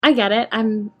I get it.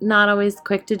 I'm not always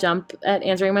quick to jump at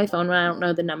answering my phone when I don't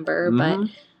know the number, but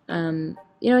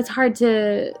it's hard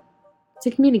to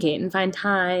communicate and find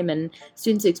time, and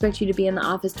students expect you to be in the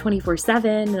office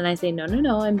 24/7, and I say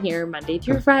no, I'm here Monday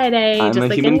through Friday, I'm just a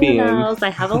like human anyone being. else. I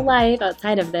have a life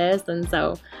outside of this, and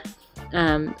so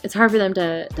it's hard for them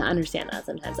to understand that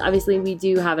sometimes. Obviously, we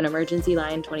do have an emergency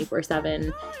line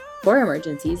 24/7 for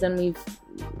emergencies, and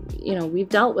we've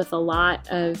dealt with a lot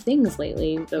of things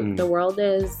lately. The world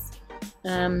is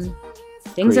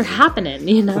things are Crazy.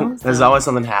 happening, There's so, always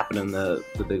something happening in the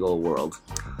big old world.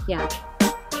 yeah.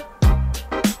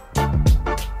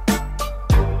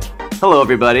 Hello,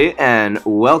 everybody, and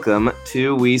welcome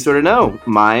to We Sorta Know.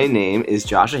 My name is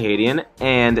Josh Ahadian,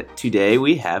 and today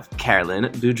we have Carolyn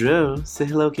Boudreau. Say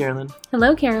hello, Carolyn.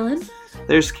 Hello, Carolyn.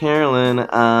 There's Carolyn.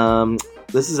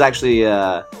 This is actually,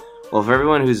 for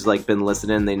everyone who's been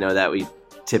listening, they know that we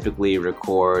typically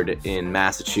record in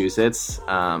Massachusetts.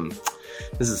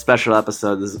 This is a special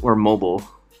episode. We're mobile.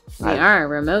 We are a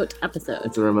remote episode.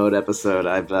 It's a remote episode.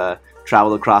 I've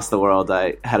traveled across the world.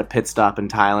 I had a pit stop in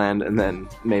Thailand and then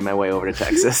made my way over to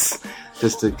Texas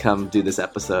just to come do this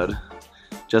episode.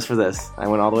 Just for this. I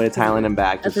went all the way to Thailand and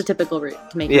back. That's a typical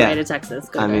route to make your way to Texas.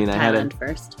 Go to Thailand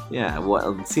first. Yeah,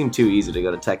 well, it seemed too easy to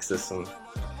go to Texas.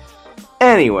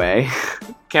 Anyway,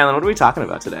 Carolyn, what are we talking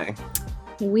about today?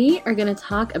 We are going to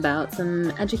talk about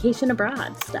some education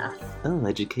abroad stuff. Oh,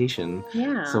 education.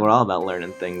 Yeah. So we're all about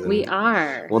learning things. We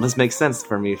are. Well, this makes sense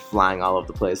for me flying all over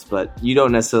the place, but you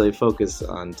don't necessarily focus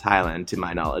on Thailand, to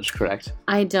my knowledge, correct?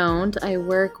 I don't. I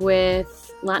work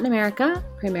with Latin America,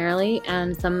 primarily,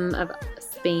 and some of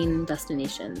Spain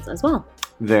destinations as well.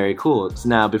 Very cool. So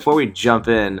now, before we jump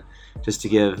in, just to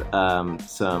give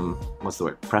some, what's the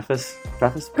word? Preface?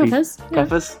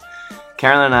 Preface.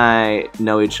 Carolyn and I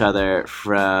know each other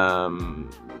from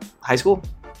high school?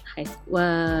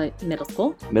 Middle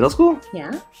school. Middle school?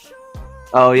 Yeah.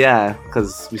 Oh, yeah,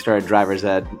 because we started driver's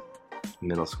ed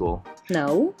middle school.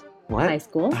 No. What? High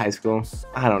school. High school?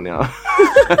 I don't know.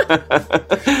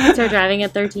 Start driving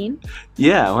at 13?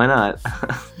 Yeah, why not?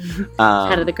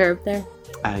 Head of the curve there?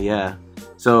 Yeah.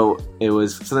 So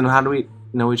then how do we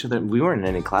know each other? We weren't in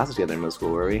any classes together in middle school,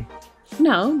 were we?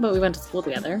 No, but we went to school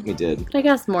together. We did. But I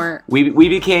guess more. We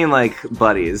became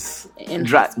buddies. In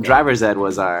driver's ed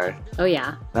was our. Oh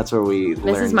yeah. That's where we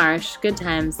learned. Mrs. Marsh, good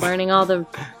times, learning all the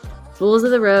rules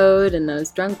of the road and those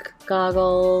drunk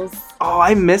goggles. Oh,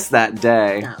 I missed that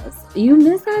day. You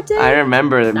missed that day? I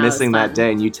remember missing that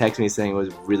day, and you texted me saying it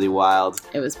was really wild.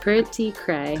 It was pretty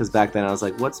cray. Because back then I was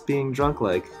like, "What's being drunk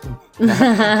like?"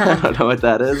 I don't know what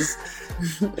that is.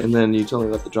 And then you told me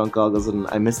about the drunk goggles, and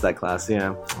I missed that class.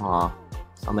 Yeah. Aw.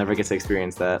 I'll never get to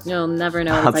experience that. You'll never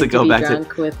know what it's like to be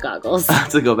drunk with goggles. I'll have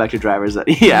to go back to driver's ed.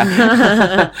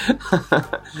 Yeah.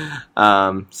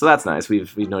 So that's nice.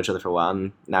 We've known each other for a while,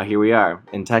 and now here we are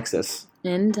in Texas.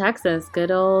 In Texas. Good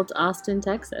old Austin,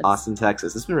 Texas. Austin,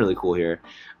 Texas. It's been really cool here.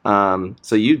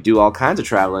 So you do all kinds of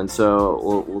traveling,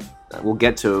 so we'll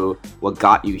get to what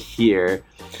got you here.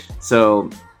 So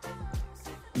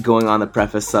going on the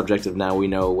preface subject of now we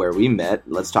know where we met,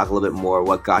 let's talk a little bit more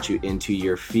what got you into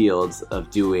your fields of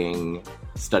doing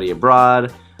study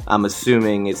abroad. I'm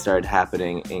assuming it started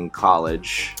happening in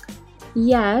college.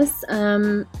 Yes,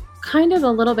 kind of a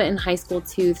little bit in high school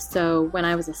too. So when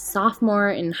I was a sophomore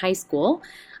in high school,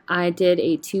 I did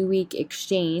a 2-week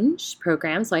exchange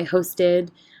program. So I hosted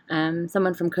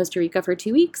someone from Costa Rica for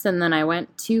 2 weeks, and then I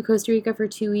went to Costa Rica for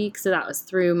 2 weeks. So that was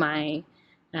through my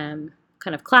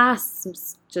kind of class. It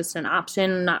was just an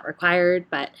option, not required,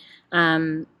 but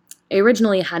I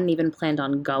originally hadn't even planned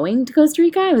on going to Costa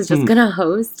Rica. I was just going to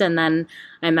host, and then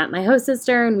I met my host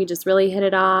sister, and we just really hit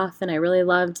it off, and I really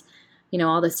loved,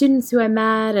 all the students who I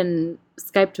met, and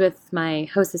Skyped with my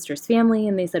host sister's family,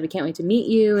 and they said, "We can't wait to meet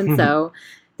you," and so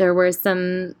there were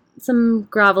some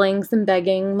groveling, some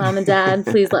begging, "Mom and Dad,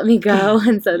 please let me go,"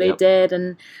 and so they did,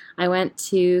 and I went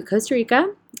to Costa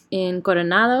Rica in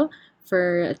Coronado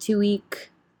for a 2-week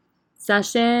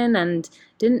session, and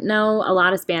didn't know a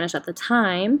lot of Spanish at the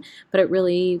time, but it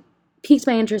really piqued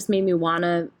my interest, made me want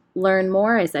to learn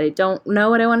more. I said, I don't know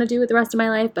what I want to do with the rest of my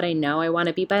life, but I know I want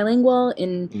to be bilingual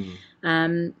in,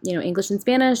 English and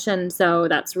Spanish, and so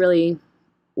that's really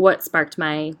what sparked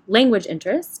my language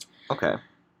interest. Okay.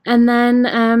 And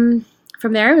then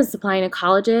from there, I was applying to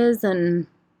colleges and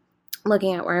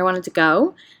looking at where I wanted to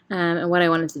go and what I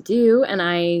wanted to do, and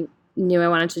I knew I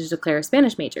wanted to declare a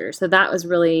Spanish major. So that was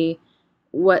really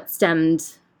what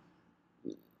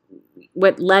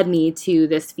led me to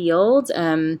this field,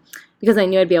 because I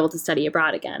knew I'd be able to study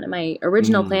abroad again. And my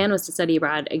original plan was to study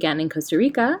abroad again in Costa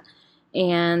Rica,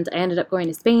 and I ended up going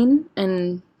to Spain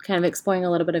and kind of exploring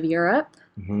a little bit of Europe.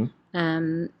 Mm-hmm.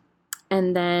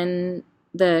 And then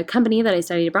the company that I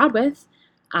studied abroad with,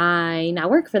 I now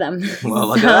work for them. Well,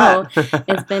 look So at that.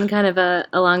 it's been kind of a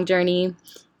long journey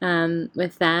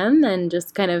with them, and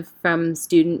just kind of from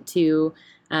student to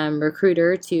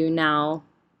recruiter to now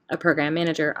a program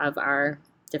manager of our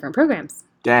different programs.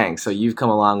 Dang, so you've come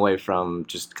a long way from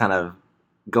just kind of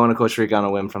going to Costa Rica on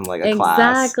a whim from like a class.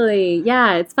 Exactly.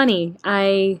 Yeah, it's funny.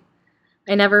 I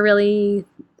never really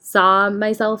saw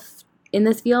myself in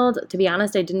this field. To be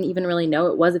honest, I didn't even really know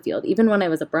it was a field. Even when I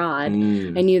was abroad, I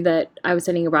knew that I was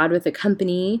studying abroad with a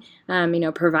company,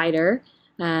 provider,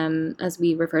 as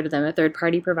we refer to them, a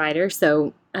third-party provider.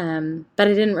 So, but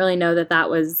I didn't really know that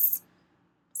was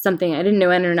something. I didn't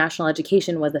know international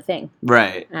education was a thing.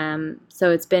 Right. So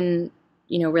it's been,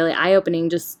 really eye-opening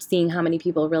just seeing how many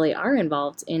people really are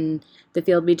involved in the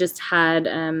field. We just had,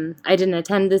 I didn't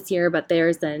attend this year, but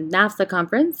there's a NAFSA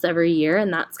conference every year,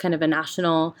 and that's kind of a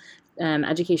national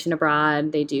education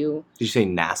abroad. They do. Did you say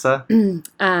NASA?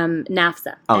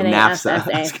 NAFSA. Oh, NAFSA.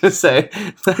 NAFSA. I was going to say.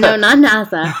 No, not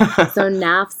NASA. So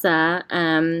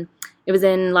NAFSA, it was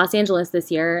in Los Angeles this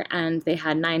year, and they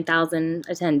had 9,000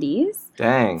 attendees.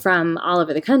 Dang. From all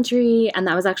over the country, and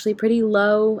that was actually pretty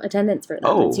low attendance for them.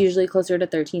 Oh. It's usually closer to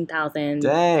 13,000.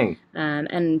 Dang.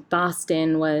 And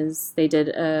Boston they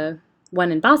did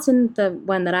one in Boston, the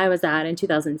one that I was at in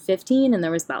 2015, and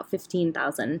there was about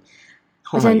 15,000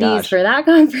 attendees for that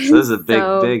conference. So this is a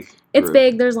big It's group.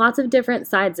 big. There's lots of different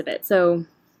sides of it. So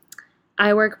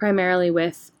I work primarily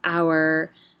with I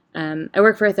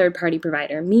work for a third-party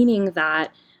provider, meaning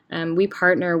that we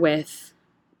partner with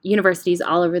universities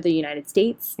all over the United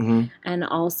States and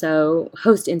also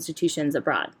host institutions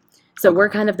abroad. So we're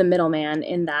kind of the middleman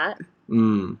in that.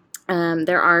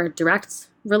 There are direct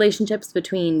relationships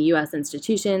between U.S.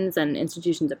 institutions and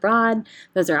institutions abroad.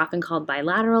 Those are often called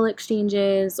bilateral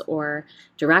exchanges or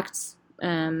direct,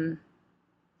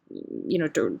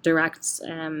 direct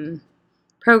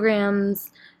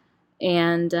programs.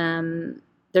 And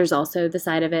there's also the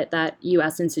side of it that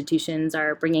U.S. institutions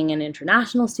are bringing in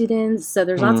international students. So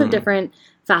there's lots of different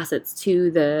facets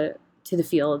to the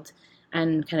field,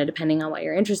 and kind of depending on what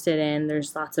you're interested in,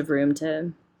 there's lots of room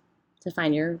to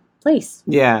find your place.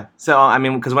 Yeah. So, I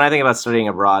mean, because when I think about studying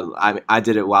abroad, I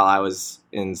did it while I was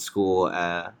in school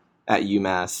at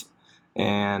UMass.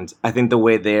 And I think the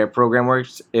way their program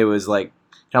works, it was like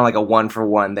kind of like a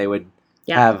 1-for-1. They would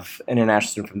have an international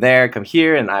student from there come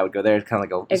here, and I would go there, kind of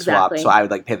like a swap. So I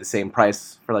would like pay the same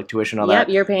price for like tuition and all that.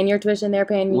 Yep, you're paying your tuition, they're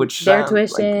paying their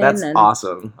tuition. Like, that's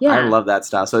awesome. Yeah. I love that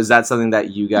stuff. So is that something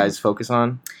that you guys focus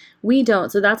on? We don't.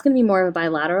 So that's going to be more of a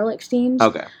bilateral exchange.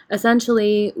 Okay.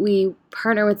 Essentially, we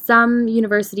partner with some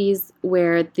universities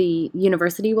where the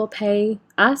university will pay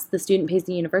us, the student pays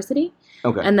the university.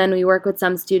 Okay. And then we work with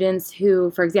some students who,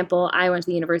 for example, I went to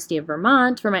the University of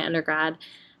Vermont for my undergrad,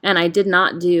 and I did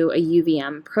not do a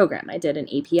UVM program. I did an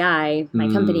API.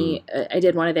 My company, I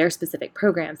did one of their specific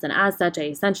programs. And as such, I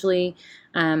essentially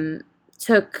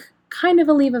took kind of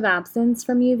a leave of absence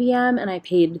from UVM, and I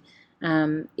paid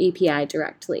API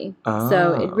directly.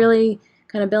 So it really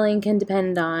kind of billing can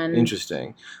depend on.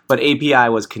 Interesting. But API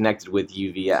was connected with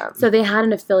UVM. So they had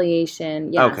an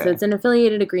affiliation. Yeah. Okay. So it's an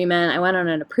affiliated agreement. I went on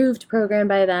an approved program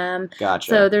by them. Gotcha.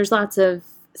 So there's lots of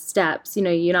steps.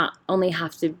 You not only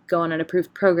have to go on an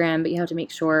approved program, but you have to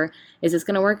make sure, is this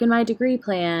going to work in my degree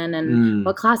plan, and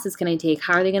what classes can I take?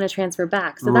 How are they going to transfer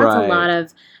back? So that's a lot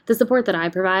of the support that I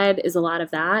provide is a lot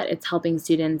of that. It's helping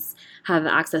students have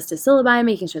access to syllabi,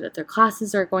 making sure that their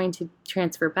classes are going to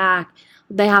transfer back.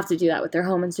 They have to do that with their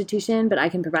home institution, but I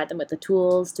can provide them with the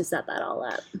tools to set that all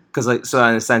up. Because so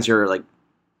in a sense, you're like,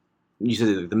 you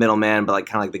said the middleman, but like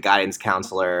kind of like the guidance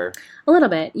counselor. A little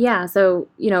bit, yeah. So,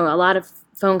 a lot of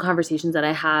phone conversations that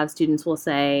I have, students will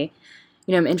say,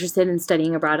 I'm interested in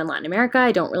studying abroad in Latin America.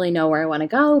 I don't really know where I want to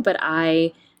go, but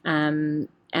I am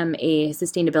a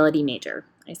sustainability major.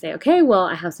 I say, okay, well,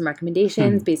 I have some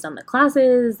recommendations based on the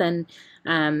classes. And,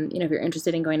 if you're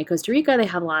interested in going to Costa Rica, they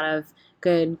have a lot of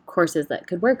good courses that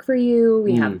could work for you.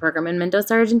 We have a program in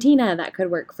Mendoza, Argentina that could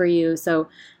work for you. So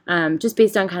just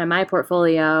based on kind of my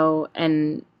portfolio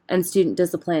and student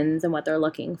disciplines and what they're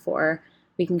looking for,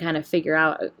 we can kind of figure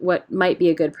out what might be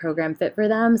a good program fit for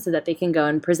them so that they can go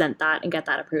and present that and get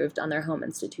that approved on their home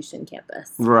institution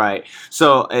campus. Right.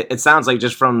 So it sounds like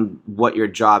just from what your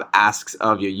job asks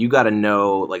of you, you got to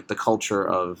know like the culture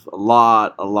of a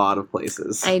lot of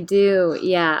places. I do.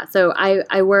 Yeah. So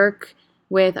I work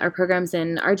with our programs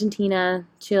in Argentina,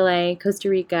 Chile, Costa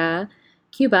Rica,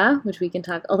 Cuba, which we can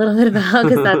talk a little bit about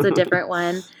because that's a different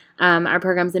one. Our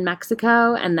programs in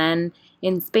Mexico, and then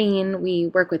in Spain, we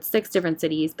work with 6 different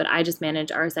cities, but I just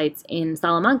manage our sites in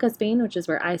Salamanca, Spain, which is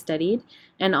where I studied,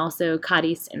 and also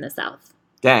Cadiz in the south.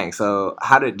 Dang. So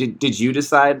how did you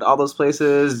decide all those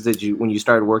places? When you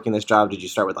started working this job, did you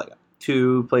start with like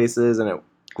 2 places and it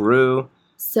grew?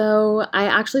 So I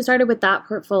actually started with that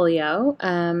portfolio.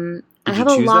 I have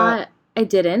you a choose lot. that? I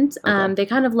didn't. Okay. They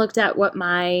kind of looked at what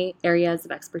my areas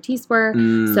of expertise were.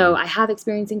 Mm. So I have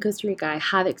experience in Costa Rica. I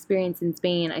have experience in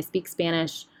Spain. I speak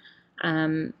Spanish.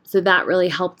 So that really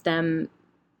helped them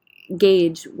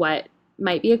gauge what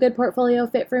might be a good portfolio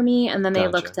fit for me. And then they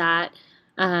Gotcha. looked at,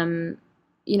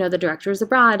 the directors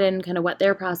abroad and kind of what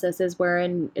their processes were.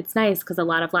 And it's nice because a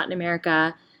lot of Latin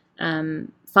America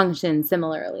function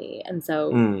similarly. And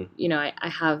so,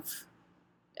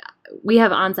 we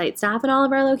have on-site staff in all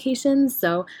of our locations.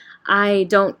 So I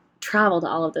don't travel to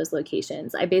all of those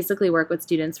locations. I basically work with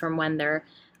students from when they're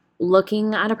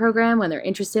looking at a program, when they're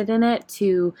interested in it,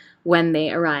 to when they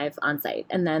arrive on site.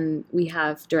 And then we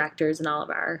have directors in all of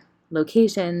our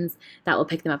locations that will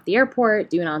pick them up at the airport,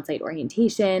 do an on-site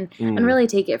orientation, and really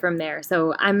take it from there.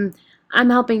 So I'm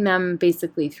helping them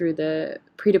basically through the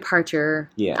pre-departure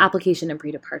application and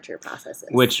pre-departure processes.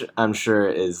 Which I'm sure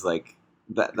is like,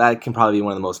 that can probably be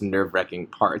one of the most nerve-wracking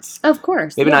parts. Of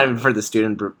course. Maybe not even for the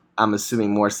student, but I'm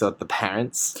assuming more so the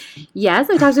parents. Yes,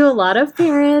 I talk to a lot of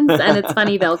parents, and it's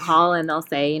funny, they'll call and they'll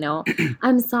say,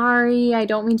 I'm sorry, I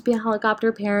don't mean to be a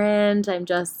helicopter parent. I'm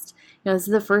just, this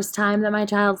is the first time that my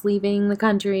child's leaving the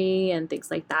country and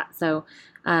things like that. So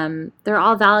they're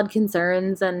all valid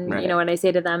concerns. And, right. What I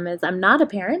say to them is I'm not a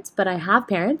parent, but I have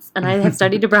parents and I have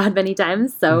studied abroad many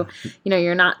times. So,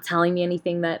 you're not telling me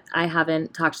anything that I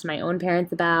haven't talked to my own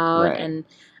parents about. Right.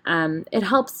 And it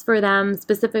helps for them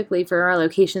specifically for our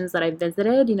locations that I've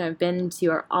visited. I've been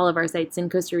to all of our sites in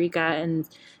Costa Rica and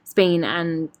Spain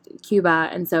and Cuba.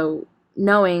 And so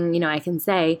knowing, I can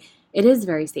say it is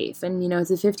very safe. And,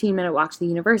 it's a 15-minute walk to the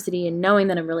university, and knowing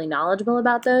that I'm really knowledgeable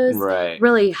about those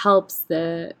really helps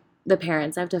the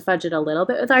parents. I have to fudge it a little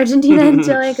bit with Argentina and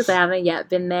Chile because I haven't yet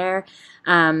been there.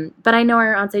 But I know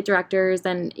our on-site directors,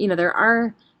 and, there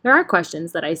are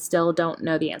questions that I still don't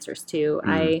know the answers to.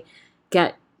 I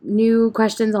get new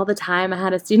questions all the time. I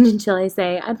had a student in Chile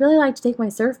say, I'd really like to take my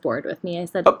surfboard with me. I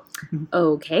said,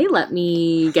 okay, let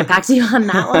me get back to you on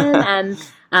that one.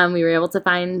 And we were able to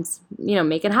find,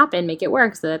 make it happen, make it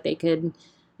work so that they could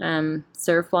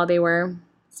surf while they were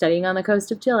studying on the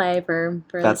coast of Chile for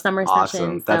the summer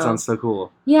session. That sounds so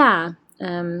cool. Yeah.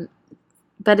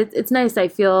 But it's nice. I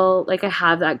feel like I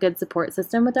have that good support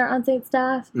system with our on-site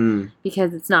staff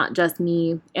because it's not just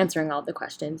me answering all the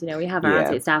questions. We have our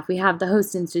on-site staff. We have the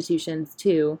host institutions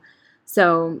too.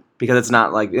 So because it's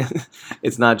not like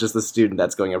it's not just the student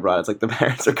that's going abroad. It's like the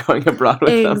parents are going abroad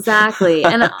with them. Exactly.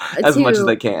 And as much as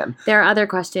they can. There are other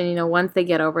questions, once they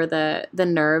get over the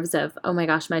nerves of, oh my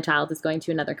gosh, my child is going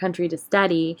to another country to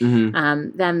study,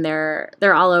 then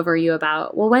they're all over you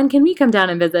about, well, when can we come down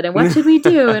and visit, and what should we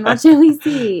do, and what should we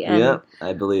see? And, yeah,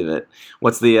 I believe it.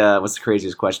 What's the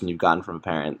craziest question you've gotten from a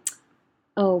parent?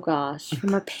 Oh gosh,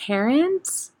 from a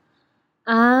parent?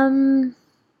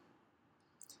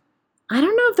 I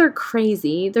don't know if they're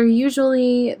crazy.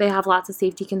 They have lots of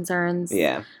safety concerns.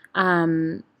 Yeah.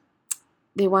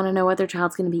 They want to know what their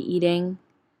child's going to be eating.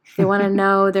 They want to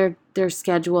know their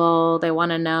schedule. They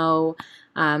want to know,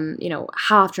 how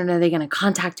often are they going to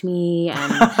contact me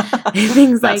and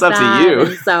things like that. That's up to you.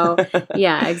 And so,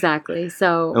 yeah, exactly.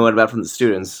 So. And what about from the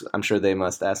students? I'm sure they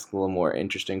must ask a little more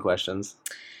interesting questions.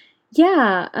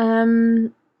 Yeah.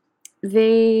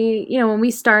 They, when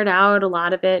we start out, a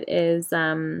lot of it is,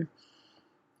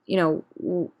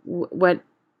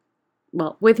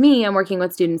 with me, I'm working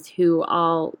with students who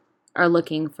all are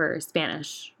looking for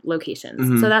Spanish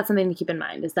locations. So that's something to keep in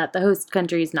mind, is that the host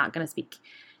country is not going to speak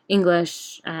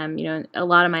English. A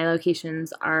lot of my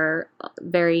locations are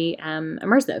very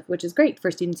immersive, which is great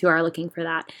for students who are looking for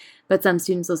that. But some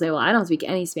students will say, well, I don't speak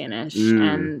any Spanish.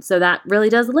 And so that really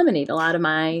does eliminate a lot of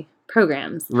my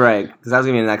programs. Right. Because that was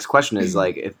going to be the next question is,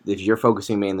 like, if you're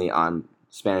focusing mainly on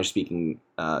Spanish-speaking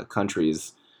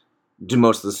countries, do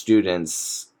most of the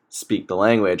students speak the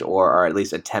language, or are at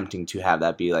least attempting to have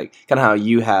that be like kind of how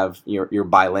you have your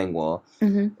bilingual?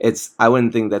 I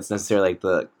wouldn't think that's necessarily like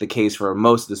the case for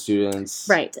most of the students.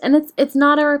 Right. And it's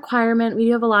not a requirement. We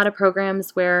do have a lot of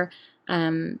programs where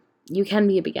you can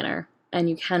be a beginner and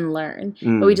you can learn,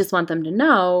 but we just want them to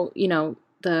know,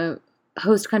 the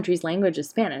host country's language is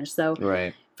Spanish. So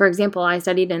right. For example, I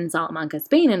studied in Salamanca,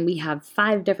 Spain, and we have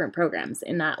 5 different programs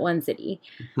in that one city.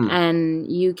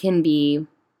 And you can be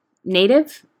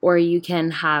native, or you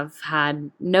can have had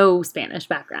no Spanish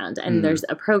background, and there's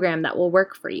a program that will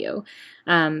work for you.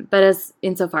 But as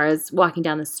insofar as walking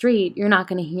down the street, you're not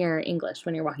going to hear English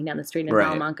when you're walking down the street in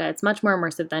Salamanca. It's much more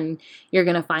immersive than you're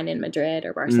going to find in Madrid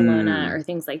or Barcelona or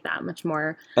things like that. Much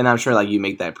more. And I'm sure like you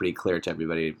make that pretty clear to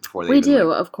everybody before they. We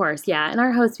do, of course, yeah. And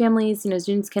our host families,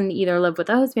 students can either live with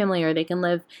a host family or they can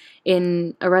live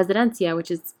in a residencia,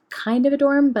 which is kind of a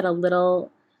dorm, but a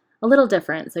little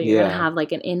different. So you're going to have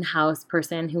like an in-house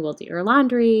person who will do your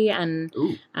laundry and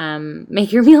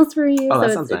make your meals for you. Oh,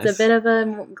 so it's a bit of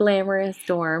a glamorous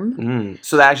dorm.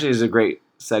 So that actually is a great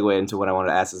segue into what I wanted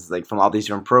to ask is like from all these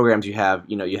different programs you have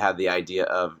the idea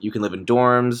of you can live in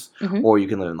dorms or you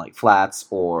can live in like flats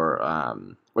or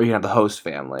you can have the host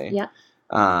family. Yeah.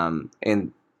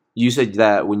 And you said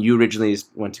that when you originally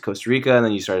went to Costa Rica and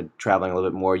then you started traveling a little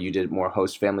bit more, you did more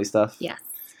host family stuff? Yes.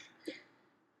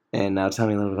 And now tell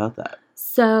me a little bit about that.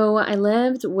 So I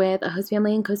lived with a host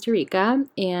family in Costa Rica,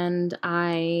 and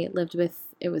I lived with,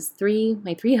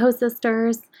 my three host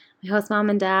sisters, my host mom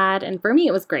and dad, and for me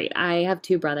it was great. I have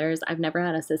two brothers. I've never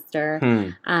had a sister.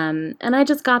 And I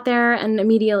just got there, and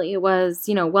immediately it was,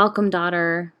 welcome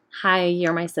daughter, hi,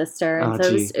 you're my sister. And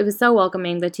it was so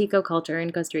welcoming. The Tico culture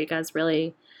in Costa Rica is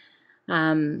really,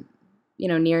 near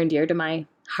and dear to my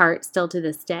heart still to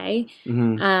this day.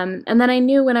 And then I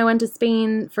knew when I went to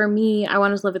Spain, for me, I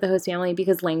wanted to live with a host family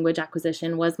because language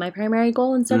acquisition was my primary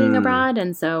goal in studying abroad.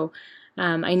 And so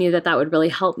I knew that would really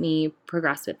help me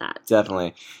progress with that.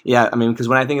 Definitely. Yeah, I mean, because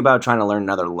when I think about trying to learn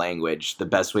another language, the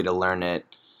best way to learn it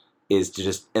is to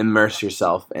just immerse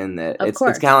yourself in it. It's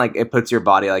kind of like it puts your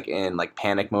body like in like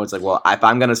panic mode. It's like, well, if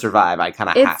I'm going to survive, I kind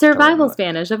of have to. It's survival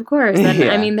Spanish, of course. And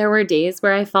I mean, there were days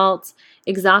where I felt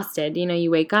exhausted.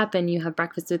 You wake up and you have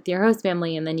breakfast with your host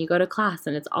family, and then you go to class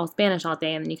and it's all Spanish all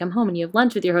day, and then you come home and you have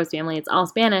lunch with your host family, it's all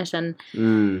Spanish, and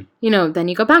then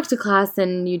you go back to class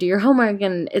and you do your homework,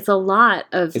 and it's a lot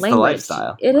of language. It's the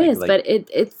lifestyle. It is, but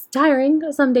it's tiring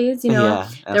some days. Yeah,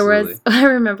 I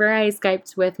remember I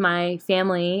Skyped with my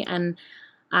family and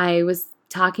I was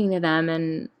talking to them,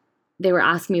 and they were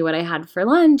asking me what I had for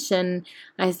lunch, and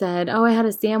I said, I had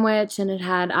a sandwich, and it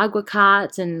had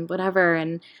aguacate and whatever,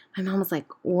 and my mom was like,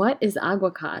 what is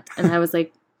aguacate? And I was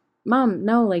like, Mom,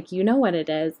 no, like, you know what it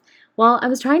is. Well, I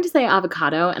was trying to say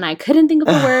avocado, and I couldn't think of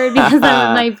a word because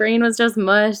my brain was just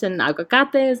mush, and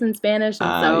aguacate is in Spanish,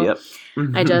 and so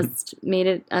I just made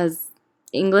it as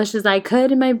English as I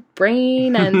could in my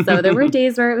brain, and so there were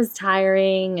days where it was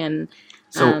tiring, and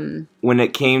so when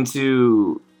it came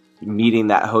to meeting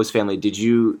that host family, did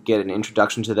you get an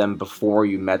introduction to them before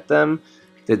you met them?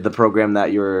 Did the program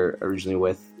that you were originally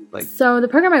with So the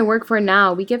program I work for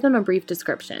now, we give them a brief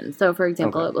description. So for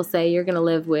example, it will say you're going to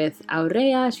live with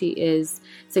Aurea. She is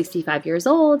 65 years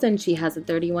old, and she has a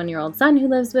 31-year-old son who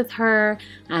lives with her,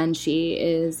 and she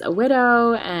is a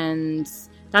widow, and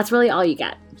that's really all you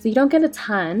get. So you don't get a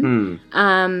ton.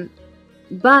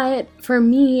 But for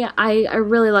me, I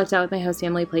really lucked out with my host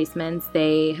family placements.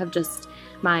 They have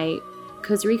my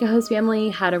Costa Rica host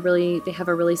family have a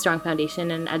really strong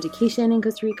foundation in education in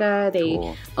Costa Rica.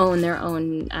 They own their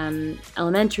own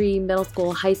elementary, middle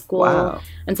school, high school. Wow.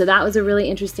 And so that was a really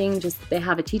interesting, they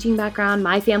have a teaching background.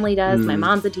 My family does. My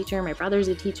mom's a teacher. My brother's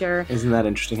a teacher. Isn't that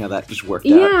interesting how that just worked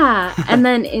out? Yeah. And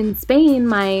then in Spain,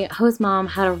 my host mom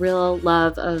had a real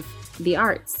love of the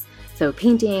arts. So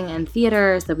painting and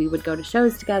theater, so we would go to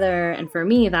shows together. And for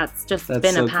me, that's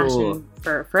been a passion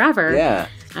for forever. Yeah.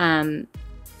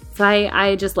 So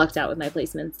I just lucked out with my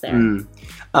placements there.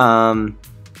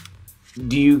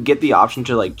 Do you get the option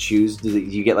to like choose? Do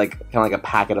you get like kind of like a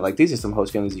packet of like these are some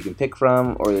host families you can pick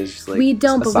from, or is just like we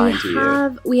don't,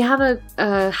 but we have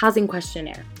a housing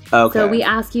questionnaire. Okay. So we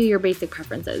ask you your basic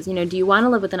preferences. Do you want to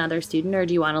live with another student or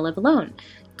do you want to live alone?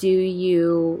 Do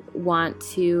you want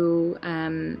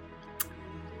to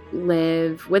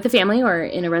live with a family or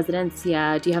in a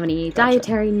residencia? Do you have any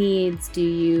dietary needs? Do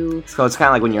you... So it's kind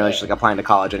of like when you're just like applying to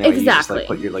college anyway. Exactly. You just like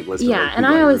put your like list of like, and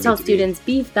I always tell students,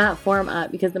 beef that form up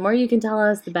because the more you can tell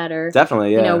us, the better.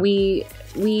 Definitely, yeah. We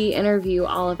interview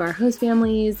all of our host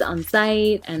families on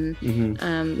site, and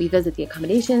we visit the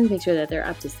accommodations, make sure that they're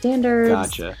up to standards.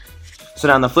 Gotcha. So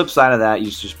now on the flip side of that,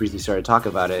 you just briefly started to talk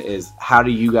about it, is how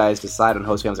do you guys decide on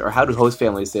host families, or how do host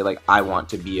families say like, I want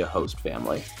to be a host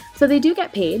family? So they do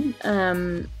get paid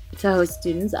to host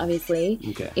students, obviously.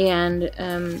 Okay.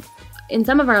 And in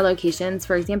some of our locations,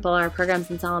 for example, our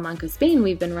programs in Salamanca, Spain,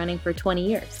 we've been running for 20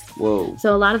 years. Whoa.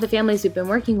 So a lot of the families we've been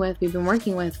working with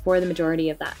for the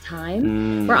majority of that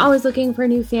time. We're always looking for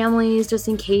new families just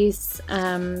in case,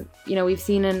 we've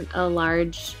seen a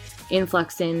large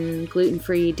influx in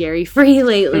gluten-free, dairy-free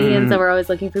lately, and so we're always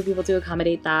looking for people to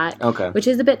accommodate that. Okay. Which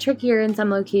is a bit trickier in some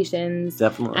locations.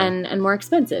 Definitely. And more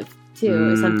expensive,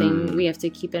 too, is something we have to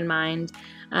keep in mind.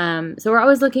 So we're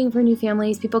always looking for new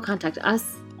families. People contact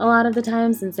us a lot of the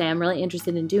times and say, I'm really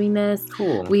interested in doing this.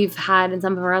 Cool. We've had in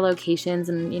some of our locations,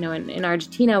 and in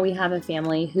Argentina, we have a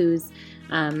family whose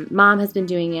mom has been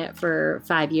doing it for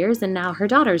 5 years, and now her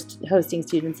daughter's hosting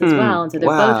students as well. And so they're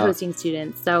both hosting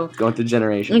students. So going through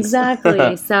generations.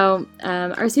 Exactly. So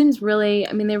our students really,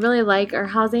 they really like our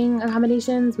housing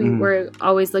accommodations. We're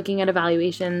always looking at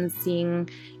evaluations, seeing,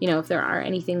 if there are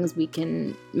any things we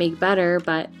can make better,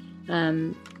 but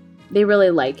they really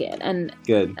like it. And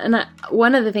good. And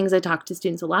one of the things I talk to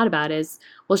students a lot about is,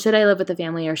 well, should I live with a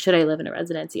family or should I live in a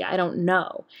residency? I don't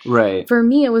know. Right. For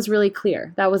me, it was really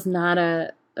clear. That was not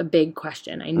a big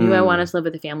question. I knew I wanted to live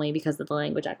with a family because of the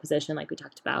language acquisition, like we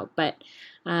talked about. But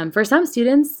for some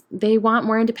students, they want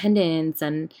more independence,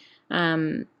 and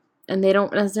they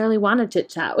don't necessarily want to chit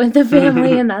chat with the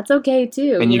family, and that's okay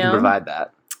too. And you can provide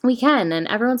that. We can, and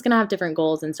everyone's going to have different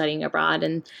goals in studying abroad,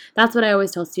 and that's what I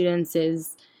always tell students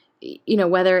is,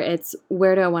 whether it's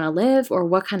where do I want to live or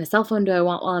what kind of cell phone do I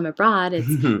want while I'm abroad, it's,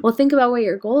 well, think about what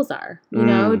your goals are.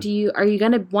 Are you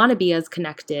going to want to be as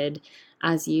connected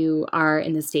as you are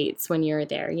in the States when you're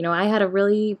there? I had a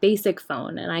really basic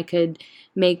phone, and I could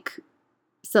make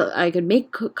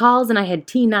calls, and I had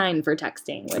T9 for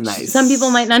texting, which some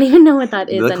people might not even know what that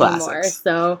is anymore. Classics.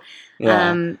 So,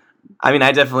 yeah.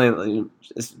 I definitely,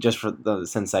 just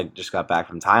since I just got back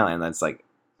from Thailand, that's like,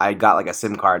 I got like a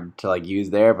SIM card to like use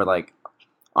there, but like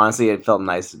honestly, it felt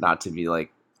nice not to be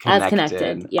like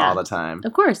connected all the time.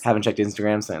 Of course. Haven't checked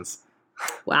Instagram since.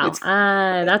 Wow,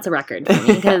 that's a record for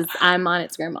me because I'm on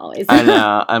Instagram always. I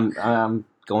know. I'm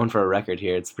going for a record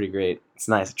here. It's pretty great. It's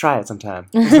nice. Try it sometime.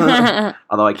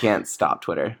 Although I can't stop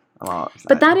Twitter.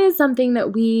 But that is something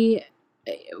that we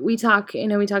talk.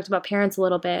 We talked about parents a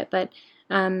little bit, but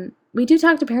we do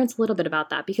talk to parents a little bit about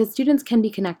that because students can be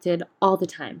connected all the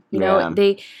time.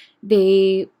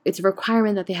 It's a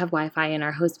requirement that they have Wi-Fi in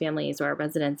our host families or our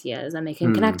residencias, and they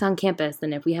can connect on campus.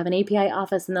 And if we have an API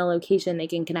office in the location, they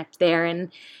can connect there.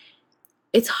 And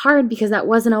it's hard because that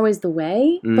wasn't always the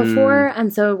way before.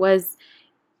 And so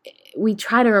we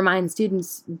try to remind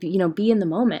students, be in the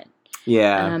moment.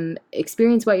 Yeah.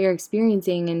 Experience what you're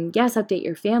experiencing, and yes, update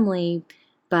your family.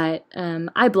 But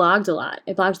I blogged a lot.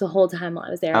 I blogged the whole time while I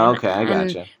was there. Oh, okay, I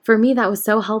gotcha. And for me, that was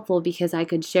so helpful because I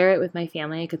could share it with my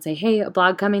family. I could say, hey, a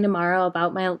blog coming tomorrow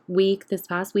about my week this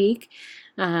past week.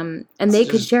 And they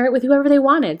could share it with whoever they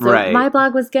wanted. So my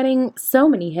blog was getting so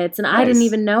many hits, and I didn't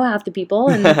even know half the people.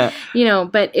 And,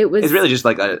 but it was... It's really just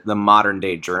like the modern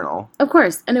day journal. Of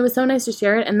course. And it was so nice to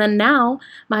share it. And then now,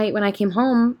 when I came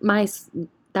home,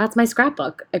 that's my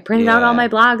scrapbook. I printed out all my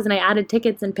blogs, and I added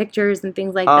tickets and pictures and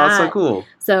things like that. Oh, that's so cool.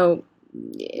 So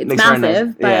it's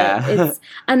massive, but it's...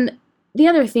 And the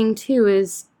other thing, too,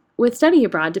 is with study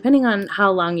abroad, depending on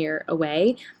how long you're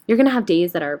away, you're going to have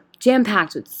days that are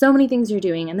jam-packed with so many things you're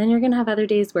doing, and then you're going to have other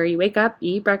days where you wake up,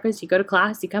 you eat breakfast, you go to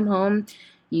class, you come home,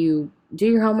 you do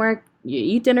your homework, you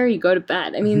eat dinner, you go to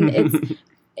bed.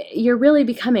 You're really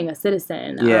becoming a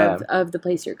citizen of the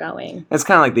place you're going. That's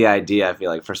kind of like the idea, I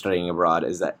feel like, for studying abroad,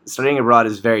 is that studying abroad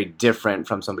is very different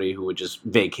from somebody who would just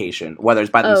vacation, whether it's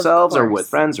by themselves or with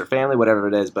friends or family, whatever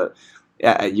it is. But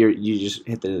yeah, you just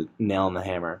hit the nail on the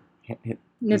hammer. Hit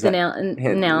the nail on the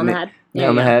head. Nail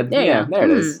on the head. There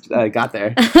it is. I got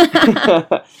there.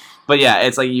 But yeah,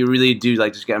 it's like you really do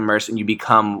like just get immersed and you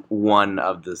become one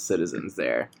of the citizens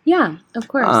there. Yeah, of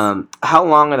course. How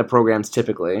long are the programs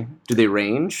typically? Do they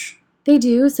range? They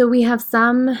do. So we have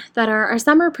some that our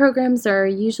summer programs are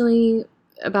usually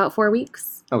about 4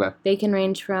 weeks. Okay. They can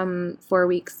range from 4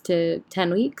 weeks to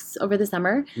 10 weeks over the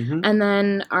summer. Mm-hmm. And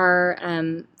then our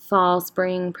fall,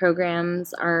 spring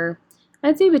programs are,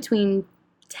 I'd say, between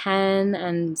 10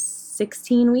 and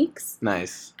 16 weeks.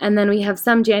 Nice. And then we have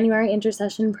some January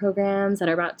intersession programs that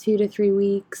are about 2 to 3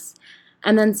 weeks.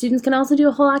 And then students can also do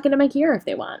a whole academic year if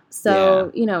they want.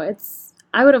 So,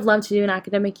 I would have loved to do an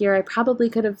academic year. I probably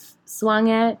could have swung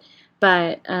it,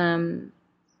 but,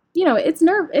 it's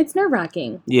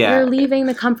nerve-wracking. Yeah. You're leaving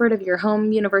the comfort of your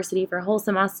home university for a whole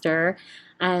semester,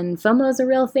 and FOMO is a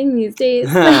real thing these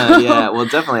days. Yeah, well,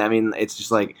 definitely. It's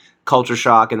just like culture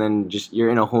shock, and then just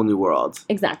you're in a whole new world.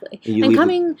 Exactly.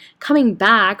 And coming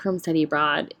back from study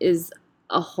abroad is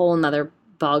a whole nother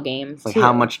ball game. It's like,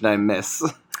 how much did I miss?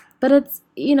 But it's,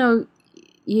 you're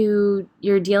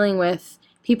dealing with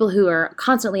people who are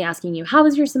constantly asking you, how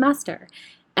was your semester?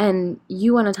 And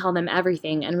you want to tell them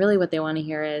everything, and really what they want to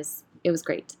hear is, it was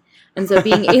great. And so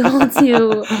being able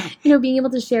to, being able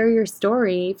to share your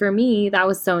story, for me, that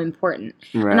was so important.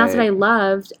 Right. And that's what I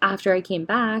loved after I came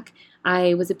back.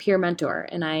 I was a peer mentor,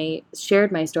 and I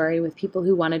shared my story with people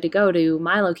who wanted to go to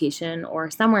my location or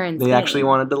somewhere in Spain. They actually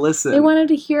wanted to listen. They wanted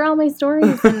to hear all my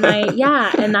stories and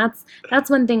and that's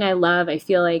one thing I love. I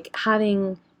feel like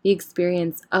having the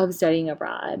experience of studying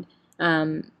abroad,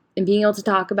 and being able to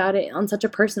talk about it on such a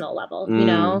personal level,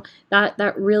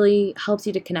 that really helps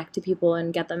you to connect to people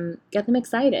and get them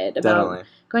excited about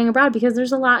going abroad, because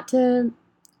there's a lot to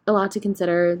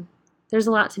consider. There's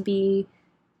a lot to be,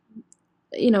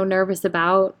 nervous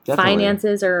about. Definitely.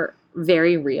 Finances are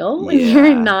very real when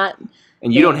you're not.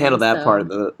 And you don't handle that part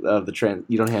of the trend.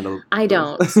 You don't handle. I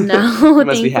don't. No. You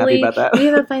must be happy about that. We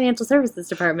have a financial services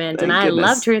department, and I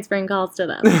love transferring calls to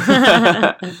them.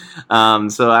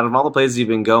 So, out of all the places you've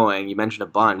been going, you mentioned a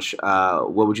bunch.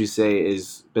 What would you say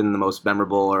has been the most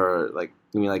memorable, or like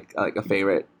a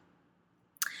favorite?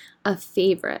 A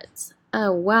favorite.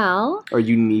 Well. Or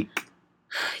unique.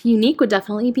 Unique would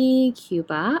definitely be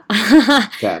Cuba.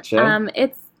 Gotcha.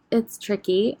 It's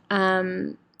tricky.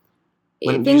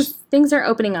 Things are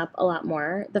opening up a lot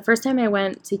more. The first time I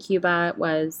went to Cuba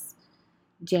was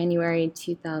January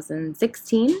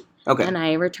 2016. Okay. And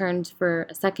I returned for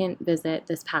a second visit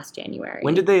this past January.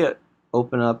 When did they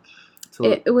open up?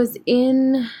 It was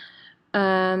in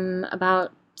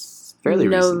about fairly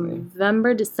recently.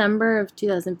 November, December of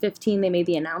 2015. They made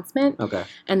the announcement. Okay.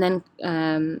 And then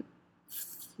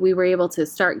we were able to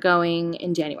start going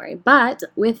in January. But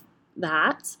with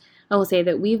that, I will say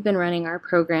that we've been running our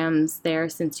programs there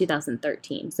since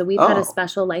 2013. So we've had a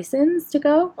special license to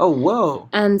go. Oh, whoa.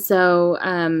 And so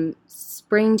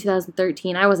spring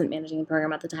 2013, I wasn't managing the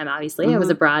program at the time, obviously. Mm-hmm. I was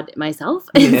abroad myself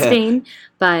in Spain.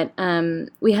 But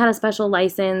we had a special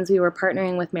license. We were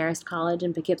partnering with Marist College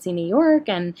in Poughkeepsie, New York,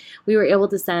 and we were able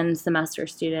to send semester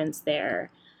students there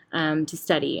to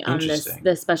study on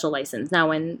this special license. Now,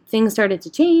 when things started to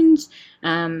change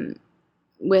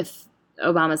with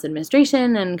Obama's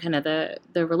administration and kind of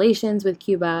the relations with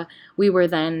Cuba, we were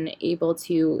then able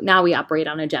to, now we operate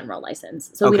on a general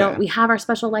license. So we have our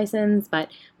special license,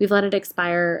 but we've let it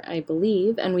expire, I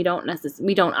believe, and we don't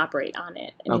operate on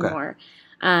it anymore.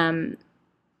 Okay.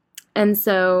 And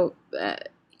so,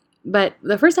 but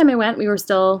the first time I went, we were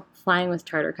still flying with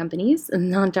charter companies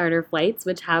and non-charter flights,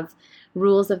 which have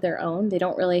rules of their own. They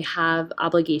don't really have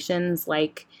obligations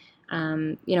like,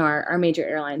 our major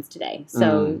airlines today.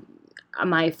 So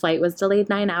my flight was delayed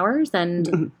 9 hours,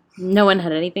 and no one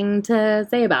had anything to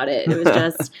say about it. It was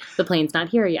just, the plane's not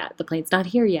here yet. The plane's not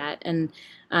here yet. And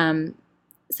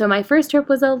so my first trip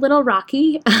was a little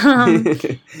rocky,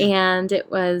 and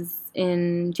it was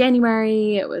in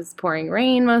January. It was pouring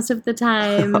rain most of the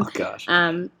time. Oh, gosh.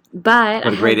 But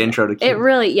what a great intro to Cuba. It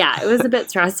really, it was a bit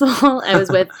stressful. I was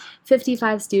with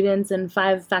 55 students and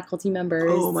 5 faculty members.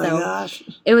 Oh my gosh.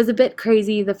 It was a bit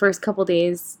crazy the first couple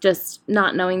days, just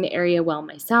not knowing the area well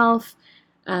myself.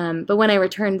 But when I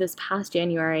returned this past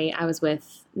January, I was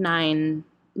with 9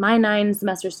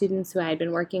 semester students who I had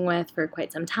been working with for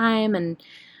quite some time, and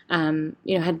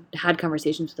had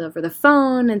conversations with over the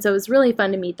phone. And so it was really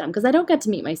fun to meet them, because I don't get to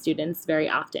meet my students very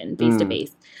often face to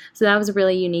face. So that was a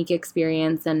really unique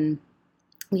experience. And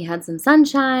we had some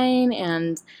sunshine,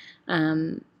 and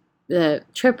the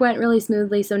trip went really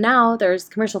smoothly. So now there's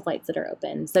commercial flights that are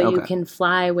open. So you can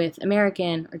fly with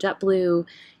American or JetBlue.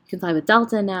 You can fly with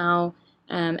Delta now.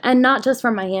 And not just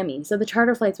from Miami. So the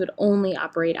charter flights would only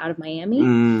operate out of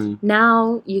Miami.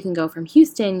 Now you can go from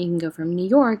Houston, you can go from New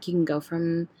York, you can go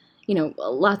from,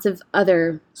 lots of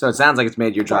other. So it sounds like it's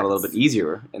made your job a little bit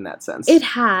easier in that sense. It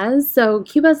has. So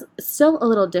Cuba's still a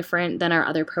little different than our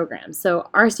other programs. So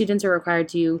our students are required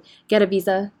to get a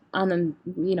visa on them,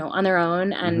 on their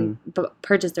own, and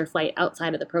purchase their flight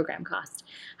outside of the program cost.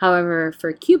 However,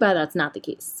 for Cuba, that's not the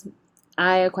case.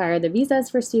 I acquire the visas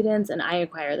for students, and I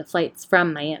acquire the flights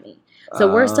from Miami.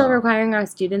 So we're still requiring our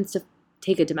students to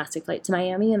take a domestic flight to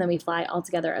Miami, and then we fly all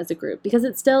together as a group, because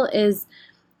it still is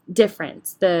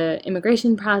different. The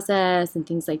immigration process and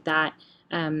things like that,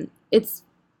 it's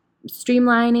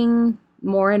streamlining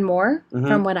more and more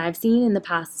from what I've seen in the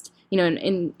past,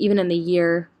 even in the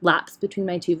year lapse between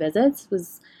my 2 visits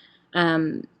was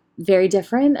very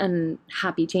different and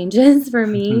happy changes for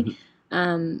me.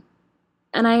 And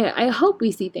I hope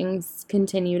we see things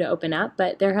continue to open up,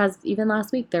 but even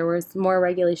last week, there was more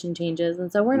regulation changes, and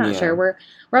so we're not sure. We're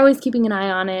always keeping an eye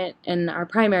on it, and our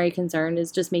primary concern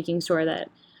is just making sure that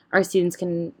our students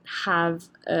can have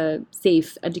a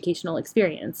safe educational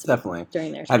experience. Definitely.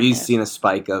 During their time. Have you seen a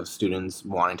spike of students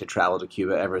wanting to travel to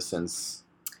Cuba ever since?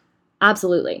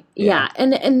 Absolutely. Yeah.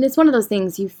 And it's one of those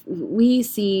things we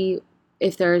see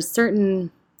if there's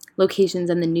certain locations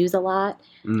in the news a lot,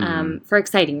 for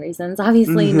exciting reasons,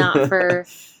 obviously not for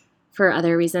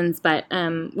other reasons, but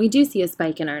we do see a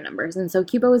spike in our numbers. And so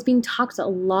Cuba was being talked a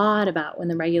lot about when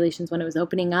it was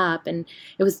opening up, and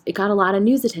it got a lot of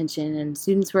news attention, and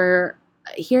students were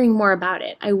hearing more about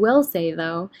it. I will say,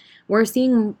 though, we're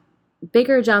seeing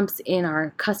bigger jumps in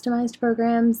our customized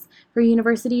programs for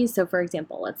universities. So, for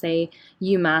example, let's say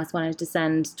UMass wanted to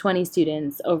send 20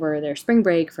 students over their spring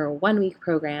break for a 1-week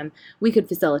program. We could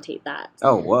facilitate that.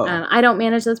 Oh, whoa. I don't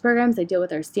manage those programs. I deal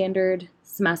with our standard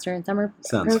semester and summer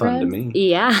Sounds programs. fun to me.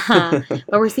 Yeah.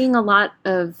 But we're seeing a lot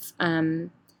of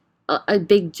a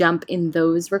big jump in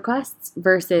those requests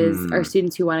versus our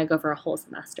students who want to go for a whole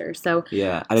semester. So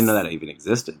yeah, I didn't know that even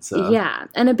existed. So yeah,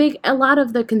 and a lot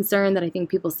of the concern that I think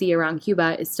people see around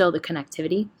Cuba is still the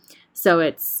connectivity. So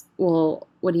it's, well,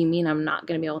 what do you mean I'm not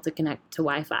going to be able to connect to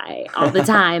Wi-Fi all the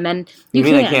time? And you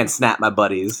mean I can't snap my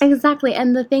buddies? Exactly.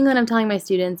 And the thing that I'm telling my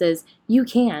students is you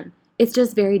can. It's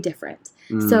just very different.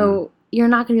 So you're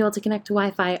not going to be able to connect to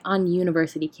Wi-Fi on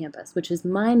university campus, which is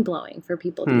mind-blowing for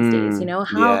people these days. You know,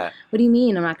 what do you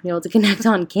mean I'm not going to be able to connect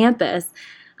on campus?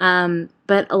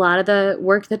 But a lot of the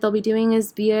work that they'll be doing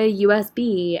is via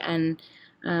USB, and,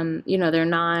 they're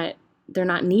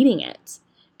not needing it.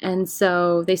 And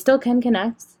so they still can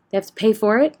connect. They have to pay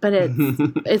for it, but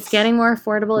it's getting more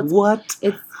affordable.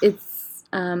 It's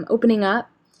opening up.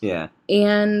 Yeah.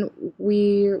 And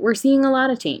we're seeing a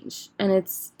lot of change, and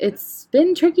it's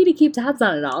been tricky to keep tabs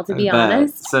on it all, to be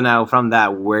honest. So now from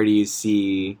that, where do you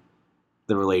see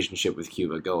the relationship with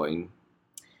Cuba going?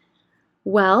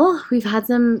 Well, we've had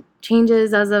some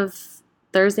changes as of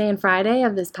Thursday and Friday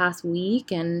of this past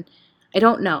week, and I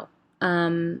don't know.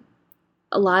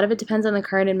 A lot of it depends on the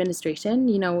current administration.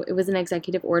 You know, it was an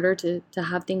executive order to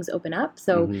have things open up.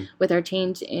 So with our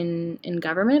change in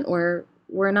government, we're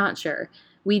not sure.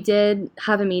 We did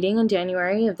have a meeting in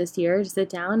January of this year to sit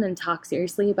down and talk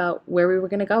seriously about where we were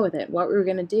going to go with it, what we were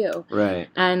going to do. Right.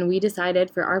 And we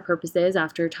decided, for our purposes,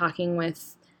 after talking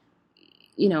with,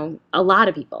 a lot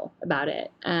of people about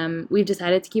it, we've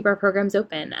decided to keep our programs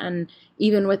open. And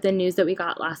even with the news that we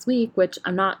got last week, which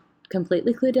I'm not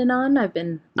completely clued in on, I've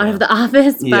been out of the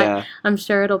office, but I'm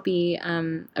sure it'll be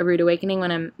a rude awakening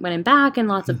when I'm back, and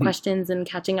lots of questions and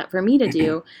catching up for me to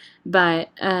do. But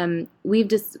we've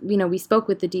just, we spoke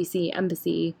with the DC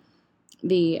embassy,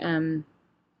 the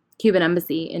Cuban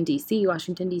embassy in DC,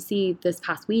 Washington, DC, this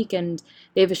past week, and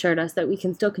they've assured us that we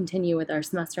can still continue with our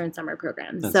semester and summer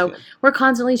programs. That's so good. We're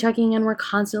constantly checking in, we're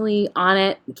constantly on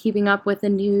it, keeping up with the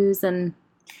news and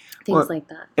things like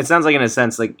that. It sounds like, in a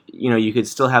sense, like, you could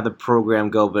still have the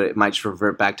program go, but it might just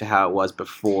revert back to how it was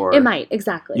before. It might,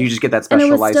 exactly. You just get that special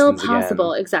license again. And it was still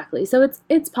possible, exactly. So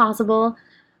it's possible.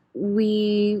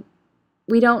 We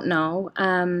don't know.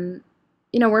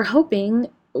 We're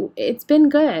hoping. It's been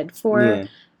good for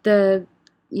the,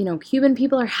 Cuban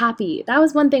people are happy. That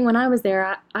was one thing when I was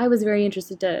there. I was very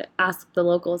interested to ask the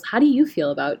locals, how do you feel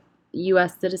about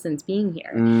U.S. citizens being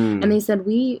here? And they said,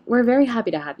 we're very happy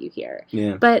to have you here.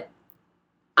 Yeah. But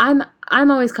I'm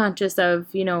always conscious of,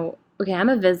 okay, I'm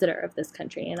a visitor of this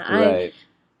country, and I,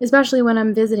 especially when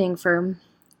I'm visiting for,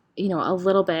 a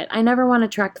little bit, I never want to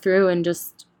trek through and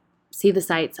just see the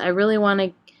sights. I really want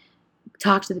to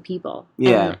talk to the people.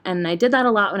 Yeah. And I did that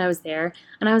a lot when I was there,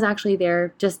 and I was actually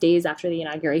there just days after the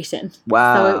inauguration.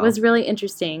 Wow. So it was really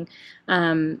interesting.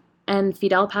 And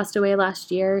Fidel passed away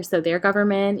last year, so their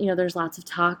government, there's lots of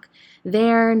talk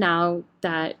there now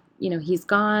that, he's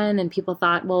gone, and people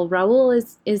thought, well, Raul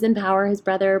is in power, his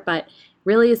brother, but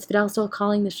really is Fidel still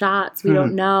calling the shots? We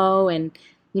don't know. And,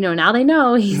 now they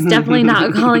know he's definitely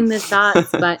not calling the shots,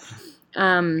 but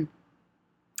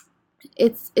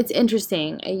it's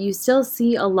interesting. You still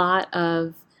see a lot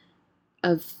of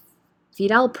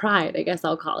Fidel pride, I guess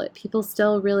I'll call it. People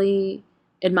still really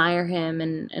admire him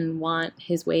and want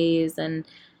his ways. And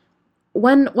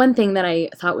one thing that I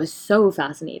thought was so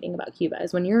fascinating about Cuba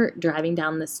is when you're driving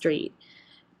down the street,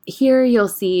 here you'll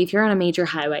see, if you're on a major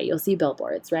highway, you'll see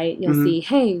billboards, right? You'll see,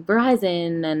 hey,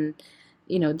 Verizon and,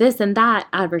 this and that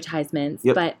advertisements.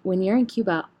 Yep. But when you're in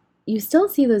Cuba, you still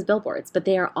see those billboards, but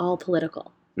they are all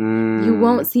political. You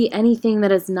won't see anything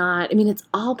that is not, it's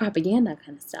all propaganda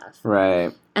kind of stuff.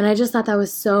 Right. And I just thought that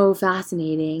was so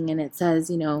fascinating. And it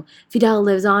says, Fidel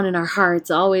lives on in our hearts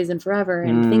always and forever,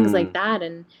 and things like that.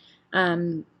 And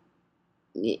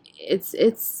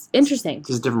it's interesting. It's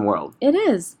just a different world. It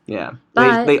is. Yeah.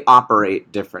 But they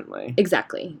operate differently.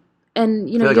 Exactly. And,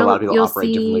 I feel like a lot of people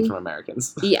operate differently from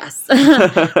Americans. Yes.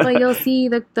 But you'll see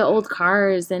the old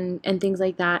cars and things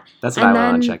like that. That's what I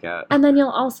want to check out. And then you'll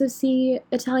also see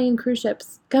Italian cruise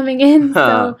ships coming in.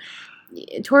 So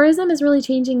tourism is really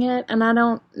changing it, and I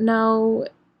don't know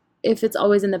if it's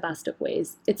always in the best of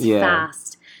ways. It's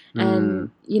fast.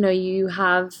 And, you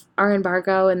have our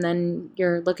embargo, and then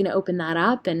you're looking to open that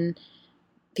up, and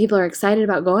people are excited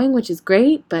about going, which is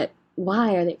great, but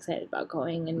why are they excited about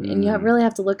going? And you really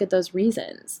have to look at those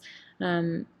reasons.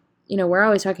 We're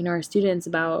always talking to our students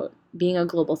about being a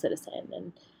global citizen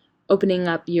and opening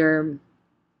up your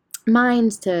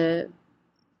mind to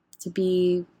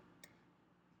be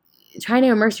trying to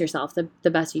immerse yourself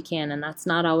the best you can. And that's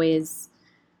not always,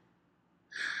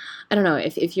 I don't know,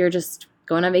 if you're just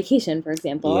going on vacation, for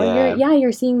example,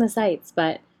 you're seeing the sights,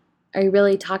 but are you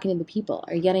really talking to the people?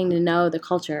 Are you getting to know the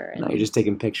culture? No, you're just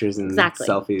taking pictures and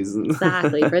selfies.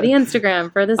 Exactly. For the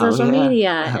Instagram, for the social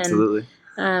media. Absolutely.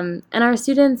 And our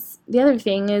students, the other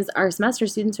thing is our semester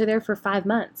students are there for 5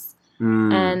 months.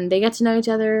 And they get to know each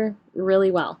other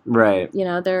really well. Right.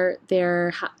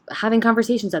 They're having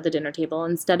conversations at the dinner table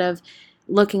instead of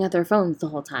looking at their phones the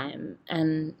whole time.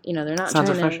 And, they're not Sounds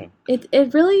trying refreshing.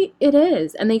 It really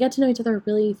is. And they get to know each other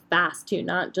really fast, too,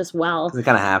 not just well. They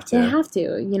kind of have to. They have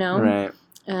to, Right.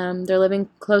 They're living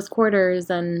close quarters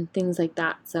and things like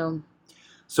that, so...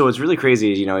 So what's really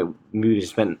crazy is, we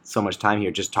just spent so much time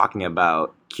here just talking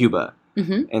about Cuba.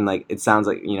 Mm-hmm. And, it sounds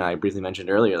like, I briefly mentioned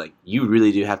earlier, you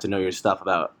really do have to know your stuff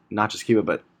about not just Cuba,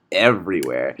 but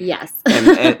everywhere. Yes.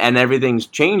 and everything's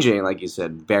changing, like you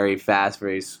said, very fast,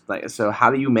 so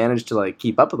how do you manage to,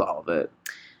 keep up with all of it?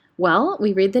 Well,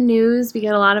 we read the news, we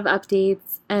get a lot of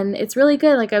updates, and it's really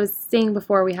good. Like I was saying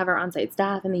before, we have our on-site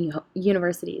staff in the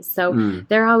universities, so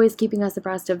they're always keeping us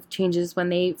abreast of changes when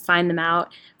they find them out.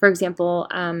 For example,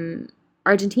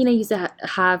 Argentina used to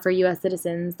have, for U.S.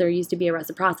 citizens, there used to be a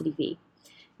reciprocity fee,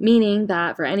 meaning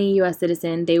that for any U.S.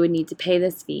 citizen, they would need to pay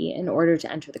this fee in order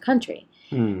to enter the country.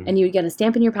 And you would get a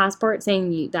stamp in your passport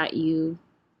saying that you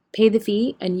paid the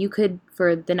fee, and you could,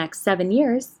 for the next 7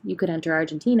 years, you could enter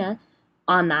Argentina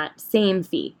on that same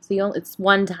fee. So it's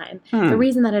one time. The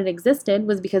reason that it existed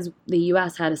was because the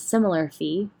U.S. had a similar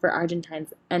fee for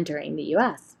Argentines entering the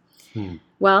U.S.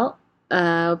 Well,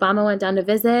 Obama went down to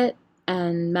visit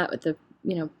and met with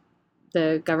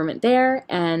the government there,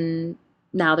 and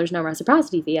now there's no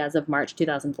reciprocity fee as of March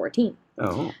 2014.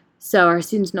 Oh. So our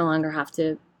students no longer have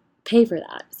to pay for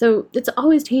that. So it's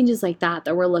always changes like that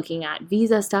we're looking at.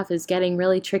 Visa stuff is getting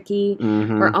really tricky.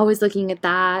 We're always looking at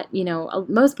that.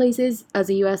 Most places as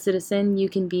a U.S. citizen, you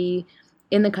can be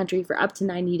in the country for up to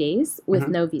 90 days with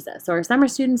no visa. So our summer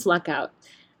students luck out.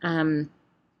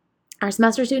 Our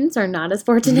semester students are not as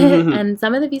fortunate, and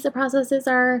some of the visa processes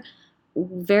are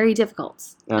very difficult.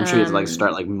 I'm sure you have to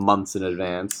start months in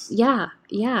advance. Yeah.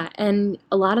 And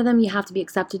a lot of them you have to be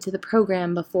accepted to the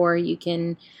program before you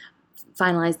can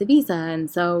finalize the visa,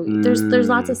 and so there's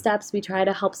lots of steps. We try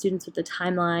to help students with the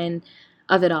timeline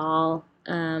of it all,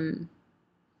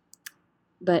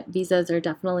 but visas are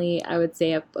definitely, I would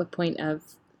say, a point of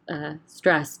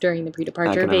stress during the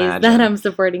pre-departure phase that I'm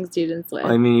supporting students with.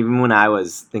 I mean, even when I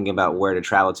was thinking about where to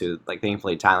travel to,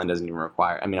 thankfully Thailand doesn't even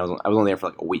require. I mean, I was only there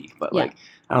for a week, but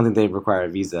I don't think they require a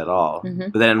visa at all.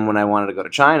 But then when I wanted to go to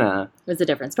China, it was a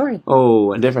different story.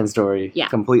 Oh, a different story. Yeah,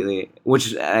 completely.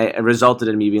 Which resulted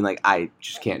in me being I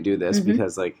just can't do this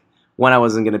because one, I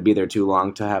wasn't going to be there too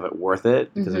long to have it worth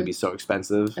it because it would be so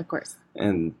expensive. Of course.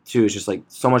 And two, it's just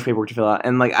so much paperwork to fill out.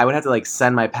 And I would have to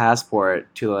send my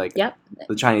passport to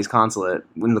the Chinese consulate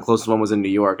when the closest one was in New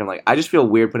York. And I just feel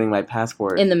weird putting my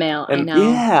passport in the mail. And, I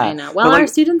know. Yeah. I know. Well, our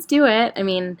students do it. I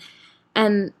mean,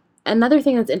 and another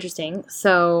thing that's interesting.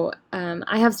 So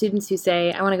I have students who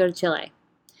say, I want to go to Chile.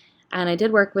 And I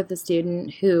did work with a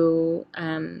student who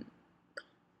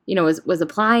was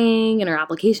applying, and her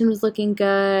application was looking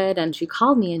good, and she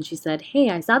called me and she said, hey,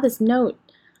 I saw this note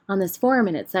on this form,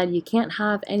 and it said you can't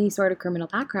have any sort of criminal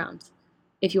background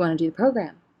if you want to do the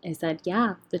program. I said,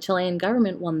 yeah, the Chilean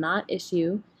government will not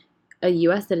issue a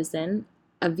U.S. citizen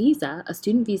a visa, a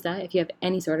student visa, if you have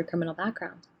any sort of criminal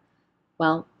background.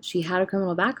 Well, she had a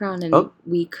criminal background, and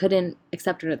we couldn't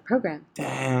accept her to the program.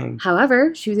 Dang.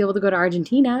 However, she was able to go to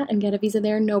Argentina and get a visa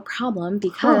there, no problem,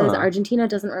 because Argentina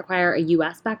doesn't require a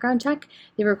U.S. background check.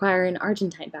 They require an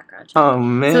Argentine background check. Oh,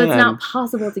 man. So it's not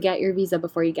possible to get your visa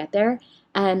before you get there.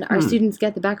 And our students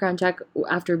get the background check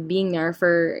after being there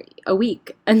for a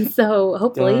week. And so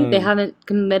hopefully they haven't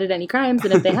committed any crimes.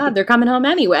 And if they have, they're coming home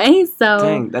anyway. So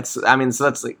dang,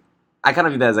 I kind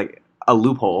of view that as a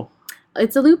loophole.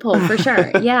 It's a loophole for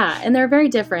sure. Yeah. And they're very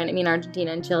different. I mean,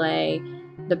 Argentina and Chile,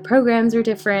 the programs are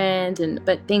different,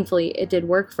 but thankfully it did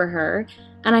work for her.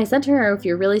 And I said to her, if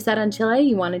you're really set on Chile,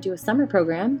 you want to do a summer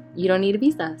program, you don't need a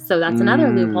visa. So that's another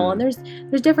loophole. And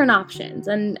there's different options.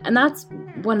 And that's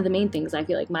one of the main things I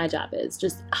feel like my job is,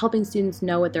 just helping students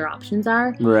know what their options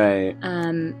are. Right.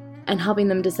 And helping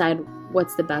them decide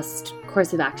what's the best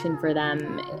course of action for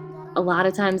them. A lot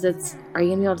of times it's, are you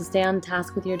going to be able to stay on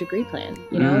task with your degree plan?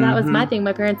 That was my thing.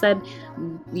 My parents said,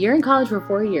 you're in college for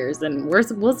 4 years and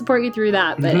we'll support you through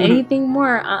that. But anything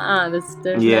more,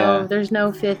 there's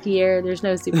no fifth year, there's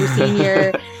no super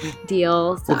senior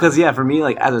deal. So. Well, because, for me,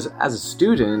 like, as a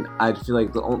student, I feel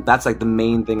like that's, like, the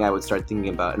main thing I would start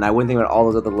thinking about. And I wouldn't think about all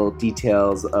those other little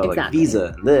details of, like,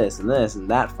 visa and this and this and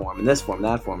that form and this form and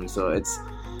that form. And so it's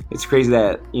crazy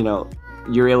that,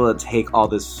 you're able to take all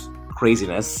this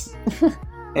craziness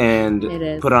and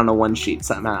put it on a one sheet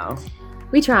somehow.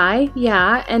 We try,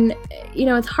 yeah. And,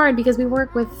 it's hard because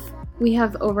we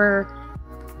have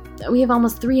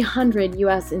almost 300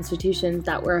 U.S. institutions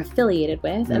that we're affiliated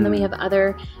with. And then we have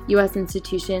other U.S.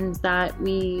 institutions that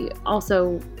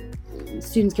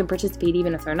students can participate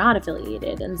even if they're not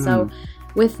affiliated. And so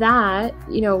with that,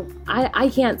 I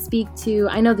can't speak to,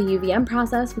 I know the UVM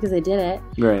process because I did it,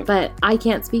 right. But I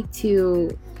can't speak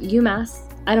to UMass.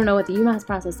 I don't know what the UMass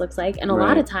process looks like. And a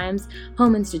lot of times,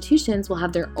 home institutions will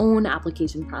have their own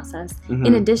application process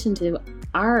in addition to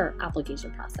our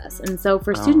application process. And so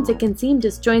for students, it can seem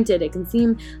disjointed. It can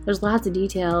seem there's lots of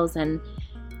details. And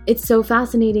it's so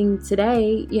fascinating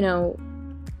today.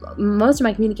 Most of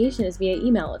my communication is via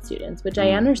email with students, which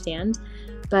I understand.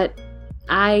 But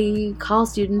I call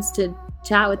students to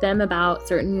chat with them about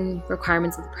certain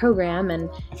requirements of the program.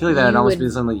 And I feel like that would almost be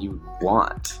something that you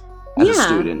want. As a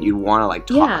student, you'd want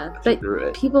to talk through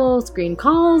it. People screen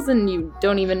calls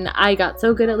and I got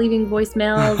so good at leaving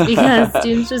voicemails because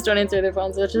students just don't answer their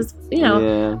phones, which is,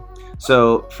 Yeah.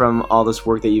 So from all this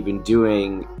work that you've been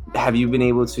doing, have you been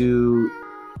able to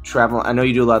travel? I know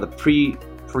you do a lot of the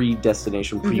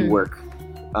pre-destination, pre-work,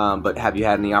 but have you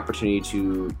had any opportunity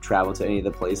to travel to any of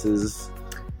the places?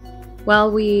 Well,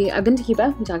 I've been to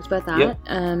Cuba. We talked about that.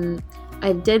 Yep.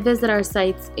 I did visit our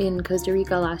sites in Costa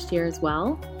Rica last year as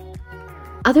well.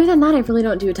 Other than that, I really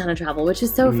don't do a ton of travel, which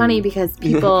is so funny because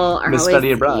people are always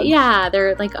study abroad. Yeah,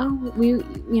 they're like, oh,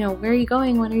 where are you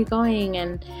going? When are you going?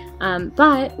 And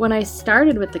but when I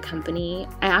started with the company,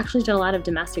 I actually did a lot of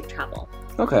domestic travel.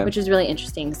 Okay, which is really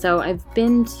interesting. So I've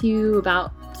been to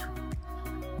about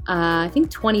I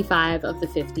think 25 of the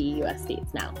 50 U.S.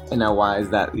 states now. And now why is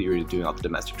that you were doing all the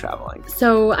domestic traveling?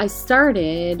 So I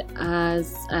started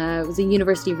as it was a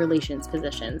university relations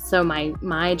position. So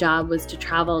my job was to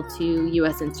travel to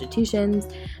U.S. institutions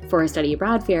for study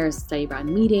abroad fairs, study abroad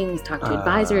meetings, talk to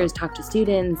advisors, talk to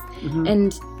students,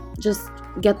 and just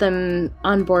get them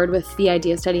on board with the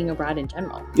idea of studying abroad in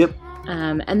general. Yep.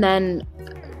 And then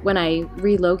when I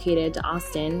relocated to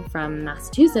Austin from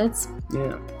Massachusetts,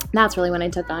 that's really when I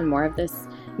took on more of this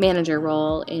manager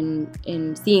role in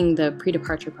seeing the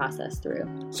pre-departure process through.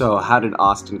 So how did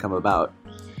Austin come about?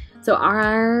 So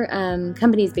our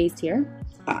company is based here.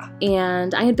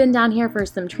 And I had been down here for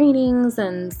some trainings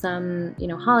and some,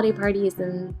 holiday parties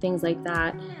and things like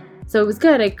that. So it was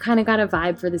good. I kind of got a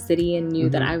vibe for the city and knew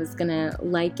that I was going to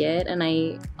like it. And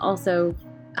I also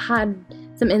had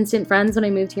some instant friends when I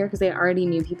moved here because they already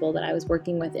knew people that I was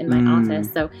working with in my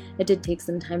office. So it did take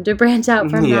some time to branch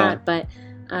out from that. But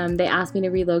they asked me to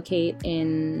relocate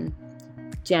in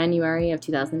January of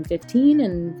 2015.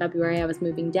 And February I was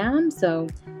moving down. So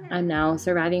I'm now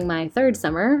surviving my third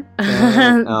summer.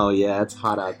 Oh, yeah. It's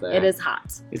hot out there. It is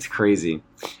hot. It's crazy.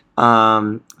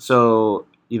 So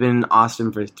you've been in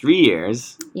Austin for 3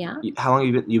 years. Yeah. How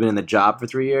long have you been in the job for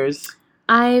 3 years?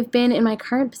 I've been in my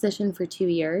current position for 2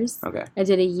 years. Okay. I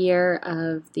did a year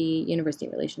of the university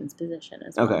relations position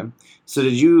as well. Okay. So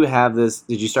did you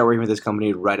start working with this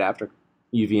company right after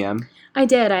UVM? I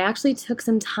did. I actually took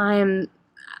some time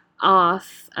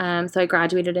off. So I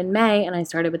graduated in May and I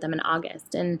started with them in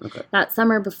August. And that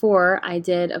summer before, I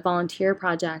did a volunteer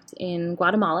project in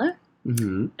Guatemala.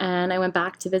 And I went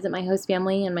back to visit my host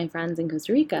family and my friends in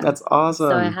Costa Rica. That's awesome.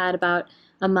 So I had about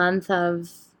a month of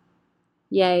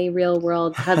yay, real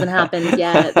world hasn't happened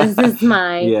yet. This is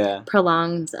my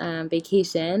prolonged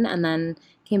vacation, and then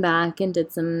came back and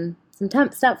did some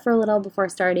temp stuff for a little before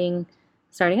starting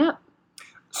up.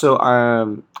 So,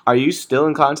 are you still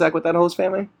in contact with that host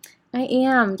family? I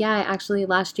am. Yeah, I actually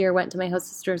last year went to my host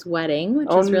sister's wedding, which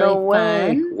was really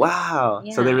fun. Wow.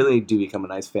 Yeah. So they really do become a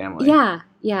nice family. Yeah.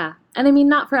 And I mean,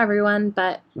 not for everyone,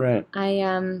 but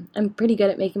I'm pretty good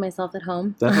at making myself at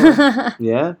home. Definitely.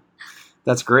 Yeah.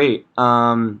 That's great.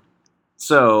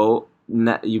 So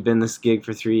you've been this gig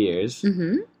for 3 years.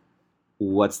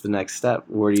 what's the next step?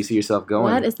 Where do you see yourself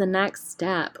going? What is the next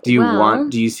step? Do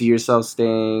you see yourself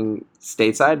staying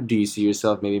stateside? Do you see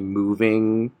yourself maybe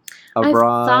moving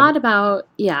abroad? I've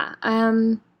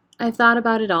thought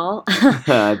about it all.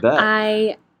 I bet.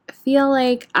 I feel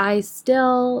like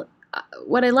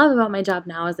what I love about my job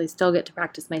now is I still get to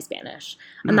practice my Spanish.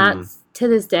 And that's, to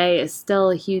this day, is still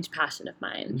a huge passion of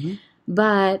mine. Mm-hmm.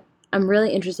 But I'm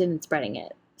really interested in spreading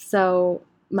it. So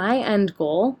my end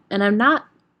goal, and I'm not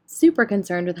super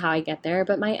concerned with how I get there,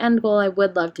 but my end goal, I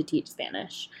would love to teach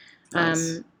Spanish.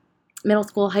 Nice. Middle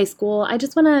school, high school. I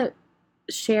just want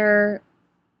to share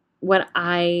what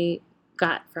I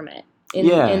got from it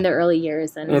in the early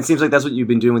years. And it seems like that's what you've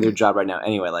been doing with your job right now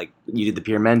anyway. Like, you did the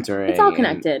peer mentoring. It's all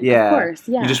connected, of course.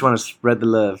 Yeah. You just want to spread the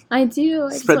love. I do.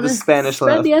 Spread the Spanish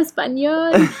love. Spread the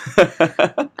Espanol.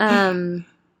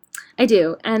 I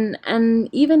do. And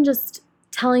even just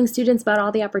telling students about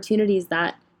all the opportunities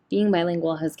that being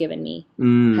bilingual has given me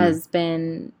has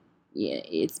been,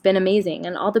 it's been amazing.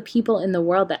 And all the people in the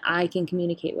world that I can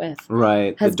communicate with.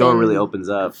 Right. The door really opens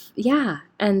up. Yeah.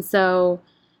 And so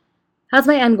that's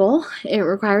my end goal. It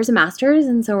requires a master's,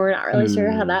 and so we're not really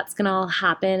sure how that's going to all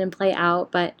happen and play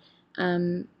out. But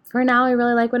for now, I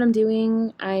really like what I'm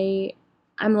doing.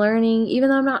 I'm learning, even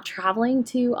though I'm not traveling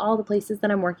to all the places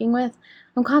that I'm working with,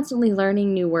 I'm constantly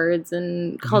learning new words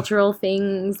and cultural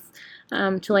things.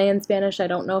 Chilean Spanish, I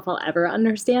don't know if I'll ever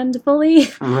understand fully.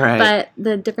 Right. But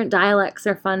the different dialects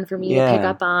are fun for me to pick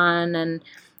up on, and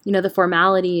the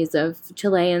formalities of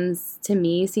Chileans to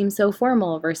me seem so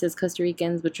formal versus Costa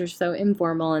Ricans, which are so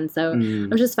informal. And so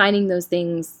I'm just finding those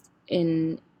things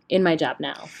in my job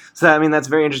now. So, I mean, that's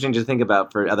very interesting to think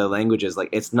about for other languages. Like,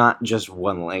 it's not just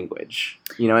one language.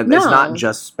 It's not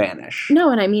just Spanish. No,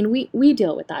 and I mean, we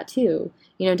deal with that too.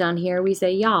 Down here we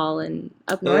say y'all, and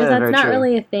up north that's not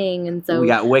really a thing. And so we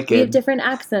got wicked. We have different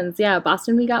accents. Yeah,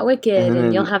 Boston we got wicked,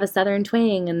 and you'll have a southern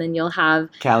twang, and then you'll have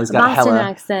Cali's a got Boston hella.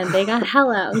 accent. They got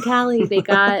hella in Cali. They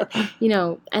got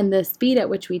and the speed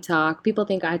at which we talk. People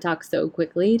think I talk so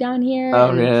quickly down here.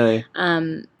 Oh, really?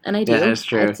 And I do. Yeah, that's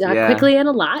true. I talk quickly and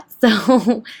a lot.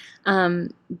 So,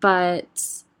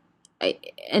 but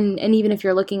even if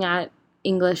you're looking at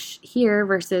English here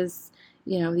versus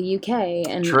the UK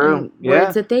and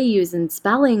words that they use, and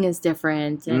spelling is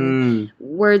different, and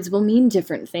words will mean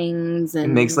different things.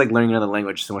 And it makes learning another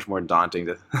language so much more daunting.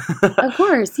 Of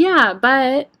course, yeah,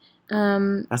 but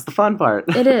that's the fun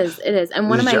part. It is. And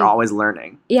you're always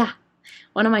learning. Yeah,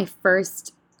 one of my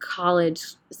first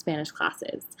college Spanish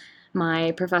classes,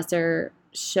 my professor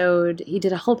he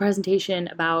did a whole presentation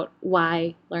about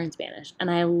why learn Spanish,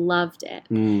 and I loved it.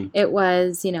 It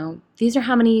was, these are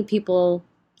how many people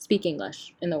speak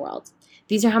English in the world.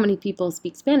 These are how many people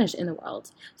speak Spanish in the world.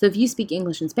 So if you speak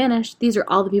English and Spanish, these are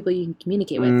all the people you can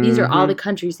communicate with. These are all the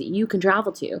countries that you can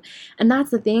travel to. And that's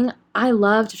the thing. I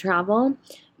love to travel,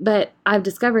 but I've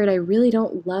discovered I really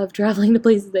don't love traveling to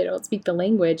places they don't speak the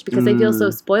language, because I feel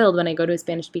so spoiled when I go to a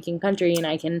Spanish-speaking country and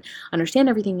I can understand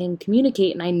everything and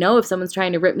communicate, and I know if someone's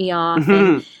trying to rip me off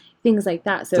and things like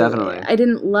that. So definitely. I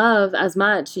didn't love as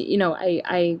much.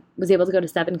 I was able to go to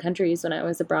 7 countries when I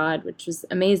was abroad, which was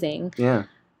amazing. Yeah.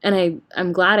 And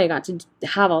I'm glad I got to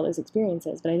have all those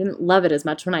experiences, but I didn't love it as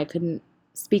much when I couldn't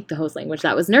speak the host language.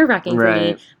 That was nerve-wracking for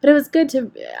me. But it was good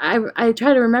to, I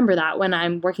try to remember that when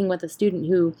I'm working with a student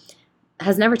who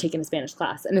has never taken a Spanish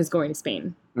class and is going to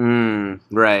Spain.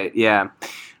 Right, yeah.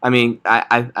 I mean,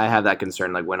 I have that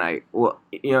concern,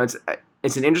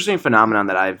 it's an interesting phenomenon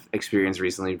that I've experienced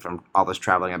recently from all this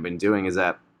traveling I've been doing, is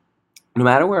that no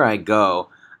matter where I go,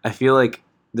 I feel like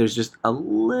there's just a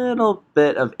little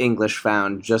bit of English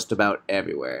found just about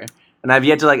everywhere. And I've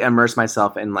yet to immerse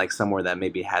myself in somewhere that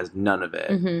maybe has none of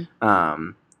it.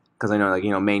 Because I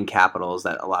know main capitals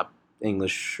that a lot of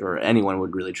English or anyone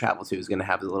would really travel to is going to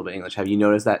have a little bit of English. Have you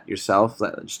noticed that yourself?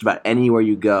 That just about anywhere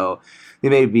you go, they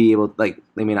may be able they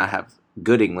may not have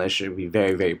good English, it would be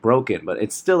very, very broken, but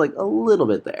it's still a little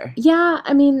bit there. Yeah,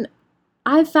 I mean,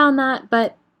 I've found that,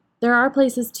 but there are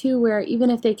places too where even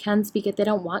if they can speak it, they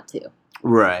don't want to.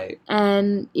 Right.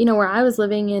 And where I was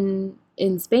living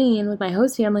in Spain with my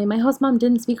host family, my host mom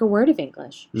didn't speak a word of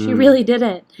English. She really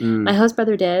didn't. My host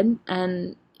brother did,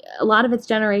 and a lot of it's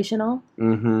generational.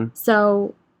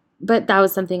 So, but that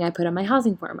was something I put on my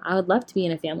housing form. I would love to be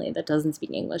in a family that doesn't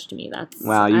speak English to me. That's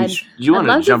wow. You want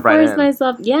to jump right in?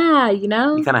 Myself, yeah. You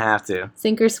kind of have to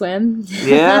sink or swim.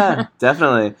 Yeah,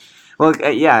 definitely. Well,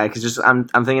 yeah, because I'm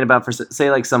thinking about, for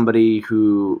say somebody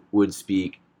who would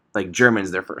speak German is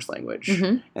their first language,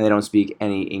 and they don't speak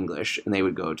any English, and they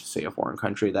would go to say a foreign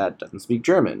country that doesn't speak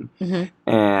German,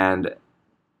 and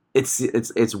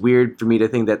it's weird for me to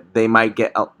think that they might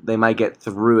get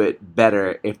through it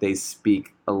better if they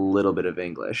speak a little bit of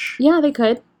English. Yeah, they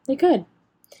could.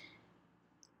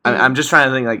 I'm just trying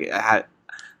to think like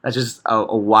that's just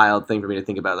a wild thing for me to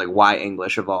think about, like why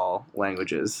English of all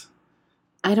languages.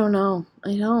 I don't know.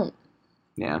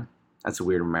 Yeah, that's a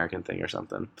weird American thing or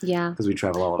something. Yeah, because we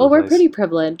travel all over. Well, the place. we're pretty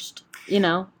privileged,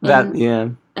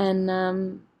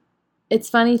 and it's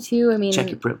funny too. I mean, check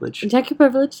your privilege.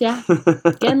 Yeah,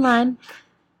 get in line.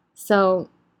 So,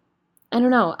 I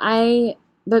don't know.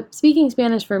 But speaking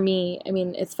Spanish for me, I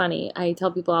mean, it's funny. I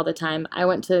tell people all the time, I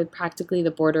went to practically the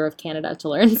border of Canada to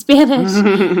learn Spanish.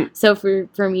 So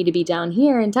for me to be down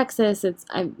here in Texas,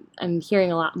 I'm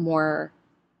hearing a lot more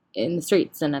in the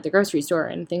streets and at the grocery store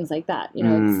and things like that. You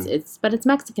know, but it's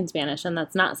Mexican Spanish, and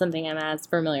that's not something I'm as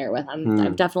familiar with.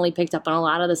 I've definitely picked up on a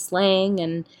lot of the slang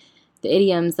and the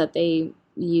idioms that they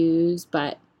use,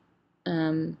 but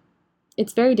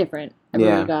it's very different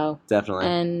everywhere you go. Definitely.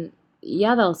 And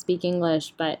yeah, they'll speak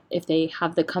English, but if they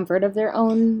have the comfort of their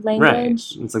own language,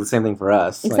 right. It's like the same thing for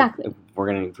us. Exactly. Like,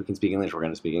 if we can speak English, we're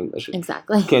gonna speak English.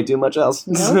 Exactly. Can't do much else.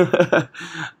 Nope.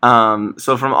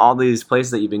 So from all these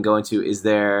places that you've been going to, is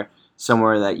there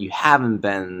somewhere that you haven't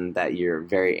been that you're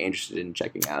very interested in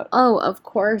checking out? Oh, of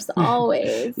course,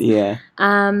 always. Yeah.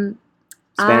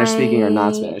 Spanish speaking or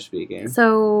not Spanish speaking?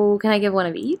 So, can I give one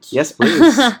of each? Yes,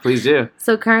 please. Please do.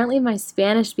 So, currently, my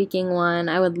Spanish speaking one,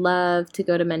 I would love to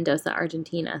go to Mendoza,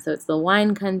 Argentina. So, it's the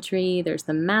wine country. There's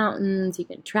the mountains. You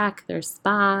can trek. There's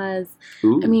spas.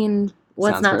 Ooh, I mean,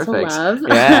 what's not to love?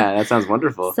 Yeah, that sounds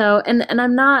wonderful. So, and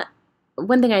I'm not.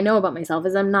 One thing I know about myself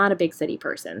is I'm not a big city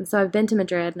person. So I've been to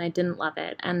Madrid and I didn't love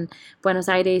it. And Buenos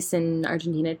Aires in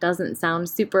Argentina doesn't sound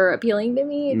super appealing to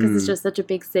me because it's just such a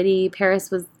big city. Paris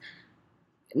was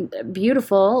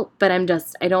beautiful, but I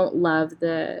don't love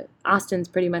Austin's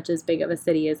pretty much as big of a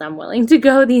city as I'm willing to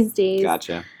go these days.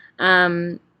 Gotcha.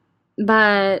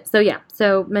 But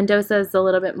so Mendoza is a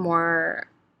little bit more,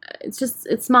 it's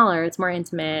smaller, it's more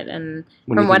intimate, and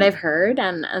from what I've heard,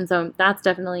 and so that's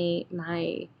definitely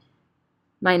my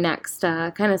next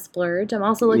kind of splurge. I'm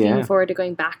also looking forward to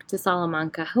going back to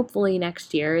Salamanca, hopefully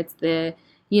next year. It's the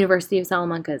University of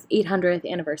Salamanca's 800th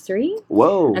anniversary.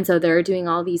 Whoa. And so they're doing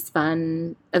all these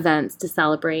fun events to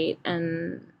celebrate.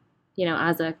 And, you know,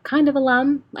 as a kind of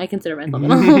alum, I consider myself an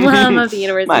alum of the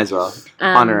university. Might as well.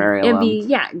 Honorary alum.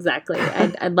 Yeah, exactly.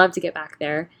 I'd love to get back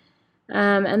there.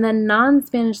 And then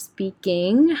non-Spanish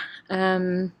speaking,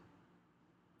 let's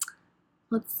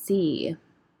see.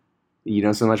 You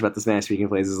know so much about the Spanish-speaking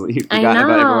places. You've forgotten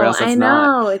about everywhere else that's not.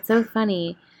 I know. It's so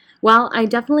funny. Well, I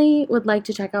definitely would like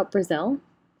to check out Brazil.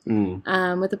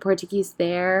 With the Portuguese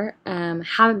there.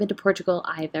 Haven't been to Portugal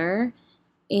either.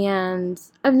 And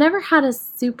I've never had a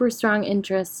super strong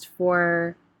interest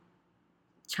for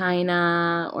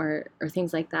China or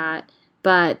things like that.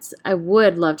 But I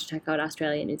would love to check out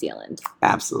Australia and New Zealand.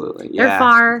 Absolutely. Yeah. They're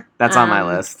far. That's on my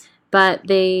list. But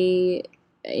they,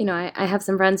 you know, I have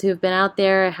some friends who have been out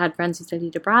there. I had friends who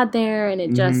studied abroad there. And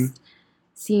it just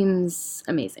seems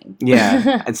amazing.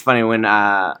 Yeah. It's funny when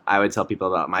I would tell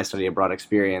people about my study abroad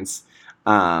experience.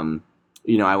 You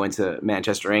know, I went to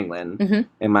Manchester, England,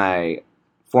 and my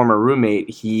former roommate,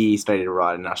 he studied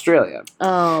abroad in Australia.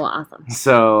 Oh, awesome.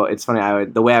 So it's funny,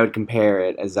 the way I would compare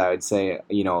it is I would say,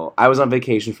 you know, I was on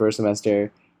vacation for a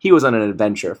semester. He was on an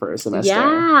adventure for a semester.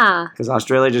 Yeah. Because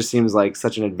Australia just seems like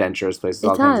such an adventurous place.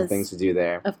 There's all kinds of things to do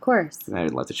there. Of course. And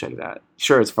I'd love to check it out.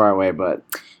 Sure, it's far away, but...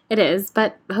 It is,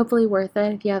 but hopefully worth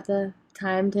it if you have the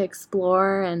time to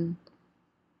explore, and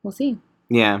we'll see.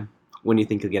 Yeah. When do you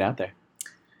think you'll get out there?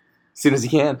 As soon as you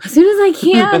can. As soon as I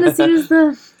can. As soon as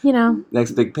the, you know...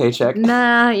 Next big paycheck.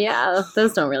 Nah, yeah.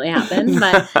 Those don't really happen,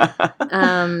 but...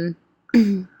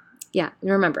 yeah,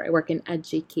 and remember, I work in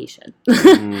education.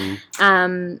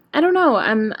 I don't know.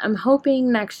 I'm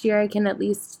hoping next year I can at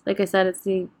least, like I said, it's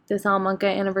the Salamanca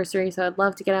anniversary, so I'd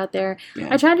love to get out there. Yeah.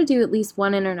 I try to do at least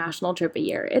one international trip a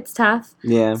year. It's tough.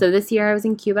 Yeah. So this year I was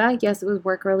in Cuba. Yes, it was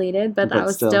work related, but that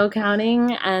was still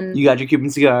counting. And you got your Cuban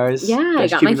cigars. Yeah, I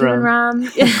got my Cuban rum.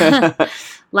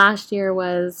 Last year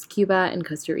was Cuba and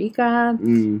Costa Rica.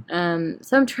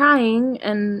 So I'm trying,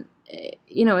 and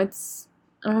you know, I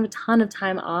don't have a ton of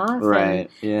time off. Right.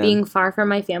 And being far from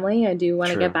my family, I do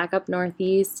want to get back up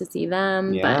northeast to see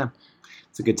them. Yeah. But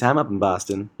it's a good time up in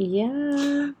Boston.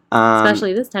 Yeah.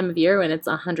 Especially this time of year when it's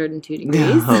 102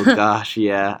 degrees. Oh gosh,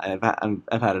 yeah.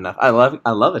 I've had enough. I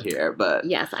love it here, but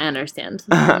yes, I understand.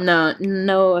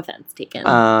 No offense taken.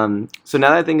 So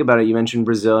now that I think about it, you mentioned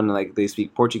Brazil and like they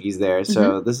speak Portuguese there.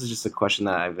 So this is just a question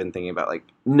that I've been thinking about. Like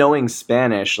knowing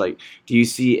Spanish, like do you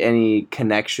see any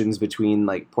connections between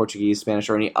like Portuguese, Spanish,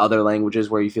 or any other languages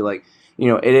where you feel like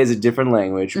it is a different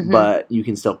language, Mhm. but you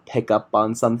can still pick up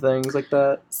on some things like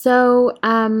that? So,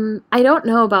 I don't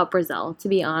know about Brazil, to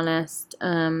be honest.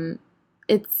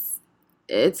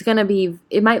 It's gonna be,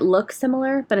 it might look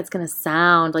similar, but it's gonna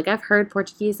sound like, I've heard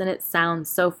Portuguese and it sounds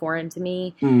so foreign to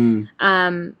me. Mm.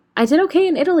 I did okay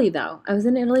in Italy though. I was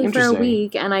in Italy for a Interesting.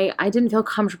 week and I didn't feel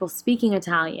comfortable speaking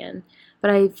Italian, but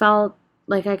I felt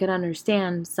like I could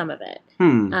understand some of it.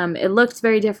 It looked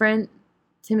very different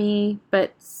to me,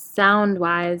 but sound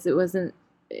wise, it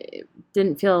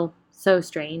didn't feel so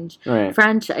strange. Right.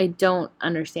 French, I don't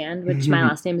understand, which my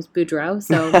last name is Boudreaux,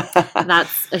 so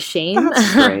that's a shame. That's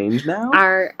strange now.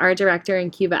 Our director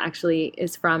in Cuba actually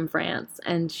is from France,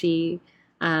 and she,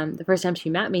 the first time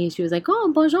she met me, she was like,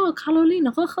 "Oh, bonjour, Caroline,"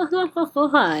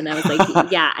 and I was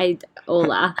like, "Yeah,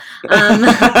 hola."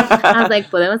 I was like,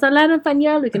 "Podemos hablar en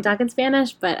español? We can talk in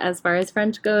Spanish." But as far as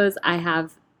French goes, I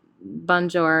have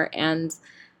bonjour and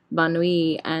bonne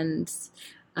nuit and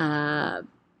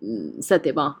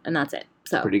c'était bon, and that's it.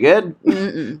 So Pretty good.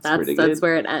 that's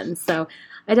where it ends. So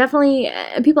I definitely,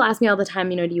 people ask me all the time,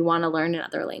 do you want to learn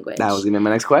another language? That was going to be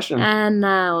my next question. And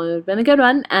it would have been a good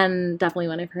one, and definitely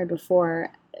one I've heard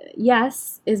before.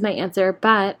 Yes is my answer,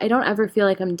 but I don't ever feel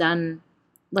like I'm done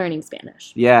learning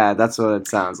Spanish. Yeah, that's what it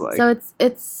sounds like. So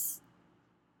it's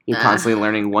You're constantly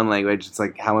learning one language. It's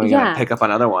like, how am I going to pick up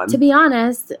another one? To be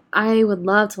honest, I would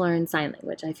love to learn sign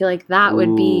language. I feel like that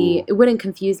would be, it wouldn't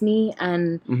confuse me,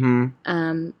 and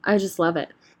I just love it.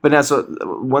 But now, so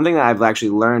one thing that I've actually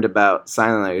learned about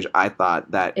sign language, I thought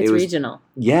that it's it was regional.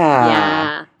 Yeah.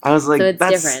 Yeah. I was like, so it's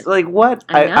that's different. Like, what?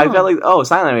 I felt like,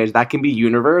 sign language, that can be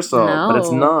universal, but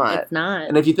it's not. It's not.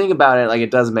 And if you think about it, like,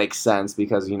 it does make sense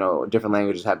because, different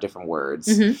languages have different words.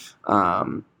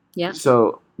 Yeah.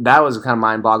 So that was kind of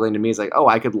mind-boggling to me. It's like,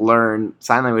 I could learn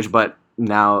sign language, but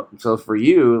now, so for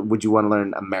you, would you want to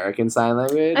learn American Sign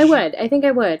Language? I would. I think I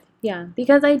would. Yeah.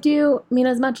 Because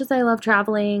as much as I love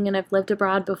traveling and I've lived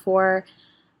abroad before,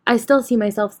 I still see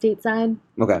myself stateside.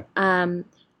 Okay.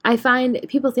 I find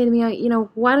people say to me,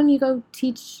 why don't you go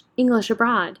teach English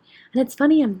abroad? And it's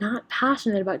funny, I'm not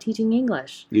passionate about teaching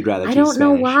English. You'd rather teach I don't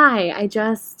know Spanish.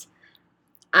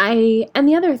 why. And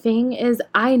the other thing is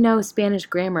I know Spanish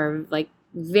grammar, like,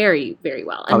 very, very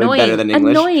well. Probably better than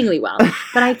English. Annoyingly well.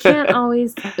 But I can't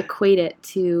always equate it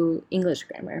to English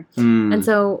grammar. And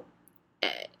so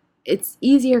it's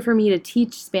easier for me to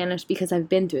teach Spanish because I've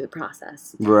been through the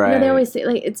process. Right. They always say,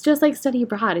 like, it's just like study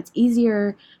abroad. It's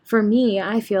easier for me,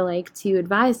 I feel like, to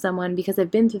advise someone because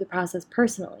I've been through the process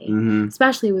personally,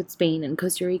 especially with Spain and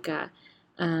Costa Rica.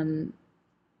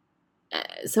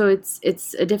 So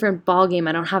it's a different ballgame.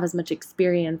 I don't have as much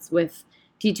experience with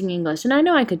teaching English, and I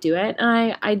know I could do it,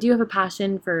 and I do have a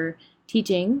passion for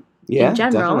teaching in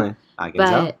general. Definitely. I can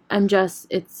tell. But I'm just,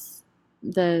 it's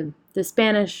the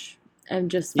Spanish. I'm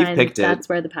just You've find picked that's it.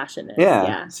 where the passion is.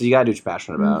 Yeah. So you gotta do what you're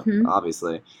passionate about. Mhm.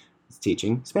 Obviously, it's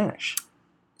teaching Spanish.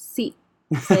 Sí,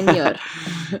 señor.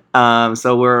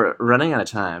 So we're running out of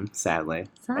time, sadly.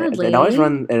 Sadly. It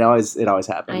always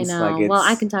happens. I know. Like, Well,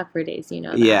 I can talk for days,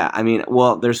 that. Yeah, I mean,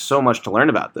 there's so much to learn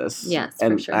about this. Yes,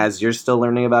 and for sure. as you're still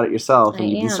learning about it yourself, and I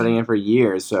you've been am. studying it for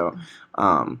years, so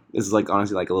this is like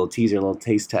honestly like a little teaser, a little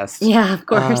taste test. Yeah, of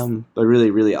course. But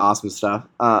really, really awesome stuff.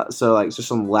 So like just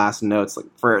some last notes, like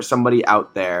for somebody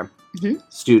out there,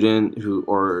 student who,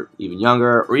 or even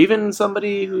younger, or even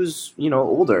somebody who's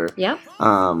older. Yep.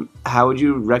 How would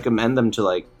you recommend them to,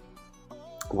 like,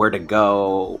 where to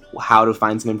go, how to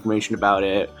find some information about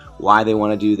it, why they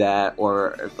want to do that,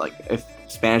 or if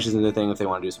Spanish isn't their thing, if they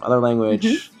want to do some other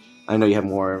language? I know you have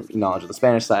more knowledge of the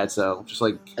Spanish side, so just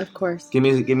like, of course, give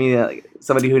me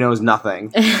somebody who knows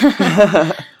nothing.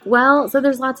 Well, so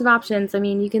there's lots of options. I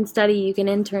mean, you can study, you can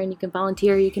intern, you can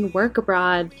volunteer, you can work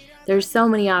abroad. There's so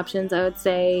many options. I would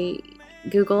say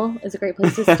Google is a great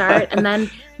place to start. And then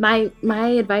my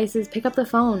advice is pick up the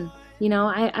phone.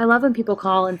 I love when people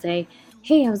call and say,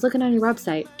 hey, I was looking on your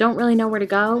website. Don't really know where to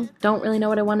go. Don't really know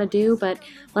what I want to do, but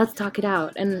let's talk it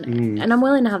out. And I'm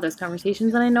willing to have those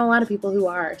conversations, and I know a lot of people who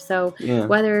are. So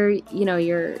whether,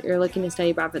 you're looking to study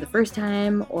abroad for the first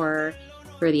time or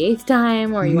for the 8th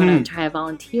time, or you want to try a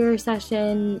volunteer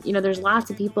session, there's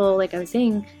lots of people, like I was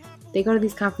saying, they go to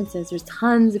these conferences. There's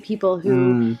tons of people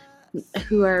who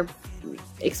are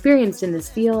experienced in this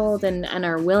field and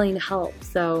are willing to help.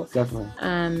 So definitely.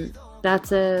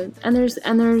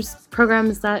 There's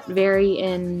programs that vary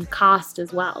in cost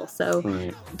as well. So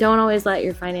don't always let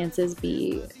your finances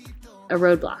be a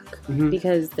roadblock,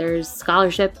 because there's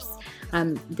scholarships. I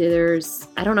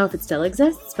don't know if it still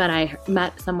exists, but I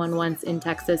met someone once in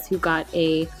Texas who got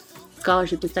a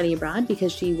scholarship to study abroad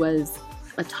because she was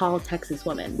a tall Texas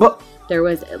woman. Well, There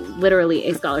was literally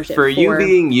a scholarship for you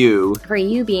being you. For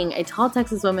you being a tall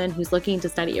Texas woman who's looking to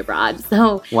study abroad.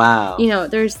 So, Wow. you know,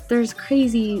 there's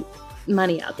crazy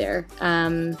money out there.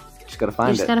 Just gotta find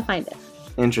it. You just gotta find it.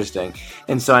 Interesting.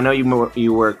 And so I know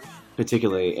you work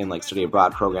particularly in like study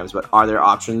abroad programs, but are there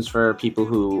options for people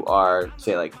who are,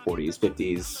 say, like 40s,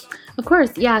 50s? Of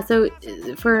course, yeah. So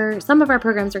for some of our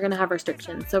programs are going to have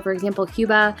restrictions. So for example,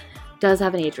 Cuba does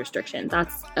have an age restriction.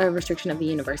 That's a restriction of the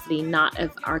university, not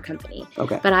of our company.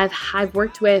 Okay. But I've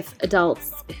worked with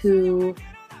adults who,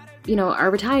 you know,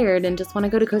 are retired and just want to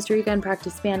go to Costa Rica and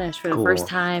practice Spanish for the Cool. first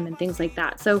time and things like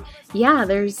that. So yeah,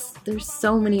 there's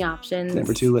so many options.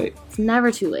 Never too late. It's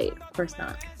never too late. Of course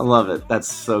not. I love it. That's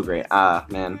so great.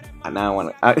 Man, now I want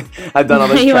to. I've done all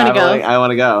this You wanna traveling. go? I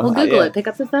want to go. Well, Google yeah. it. Pick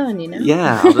up the phone, you know?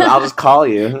 Yeah, I'll just call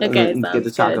you and Okay, get to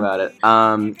sounds talk good. about it.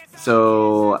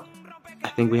 So I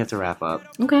think we have to wrap up,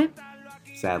 Okay,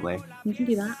 sadly. you can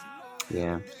do that.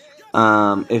 Yeah.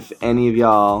 If any of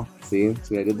y'all see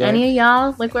what I did there? Any of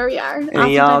y'all, look where we are. Any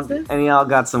Austin, y'all, Texas. any y'all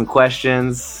got some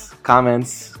questions,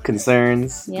 comments,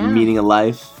 concerns, Yeah. meaning a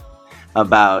life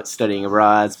about studying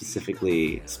abroad,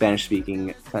 specifically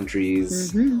Spanish-speaking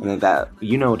countries, Mhm. and that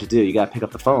you know what to do. You gotta pick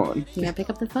up the phone. You gotta pick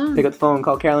up the phone. Pick up the phone and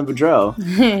call Carolyn Boudreau.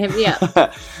 Hit me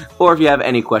up. Or if you have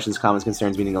any questions, comments,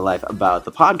 concerns, meaning a life about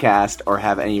the podcast, or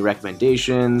have any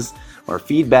recommendations or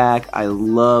feedback, I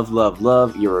love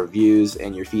your reviews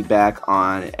and your feedback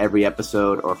on every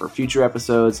episode or for future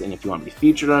episodes. And if you want to be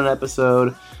featured on an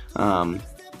episode,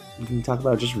 you can talk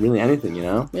about just really anything, you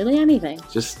know? Really anything.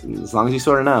 Just as long as you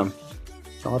sort of know.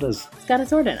 That's all it is. It's got a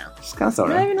sort of know. Just kind of I sort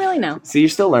don't of. even really know. See, you're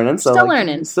still learning. So Still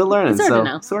learning. Still learning. Sorta So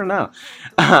know. sort of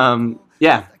know.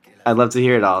 Yeah, I'd love to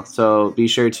hear it all. So be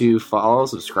sure to follow,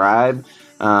 subscribe.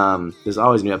 There's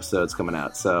always new episodes coming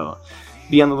out. So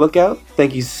be on the lookout.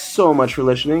 Thank you so much for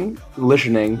listening.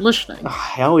 Listening.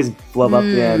 Oh, I always blub up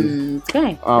the end. It's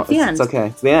okay. Oh, It's the end. It's okay.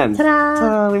 It's the end. Ta-da!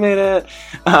 Ta-da, we made it.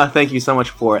 Thank you so much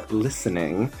for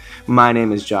listening. My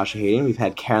name is Josh Hayden. We've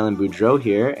had Carolyn Boudreau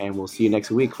here, and we'll see you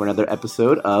next week for another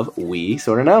episode of We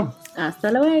Sorta Know.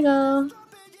 Hasta luego.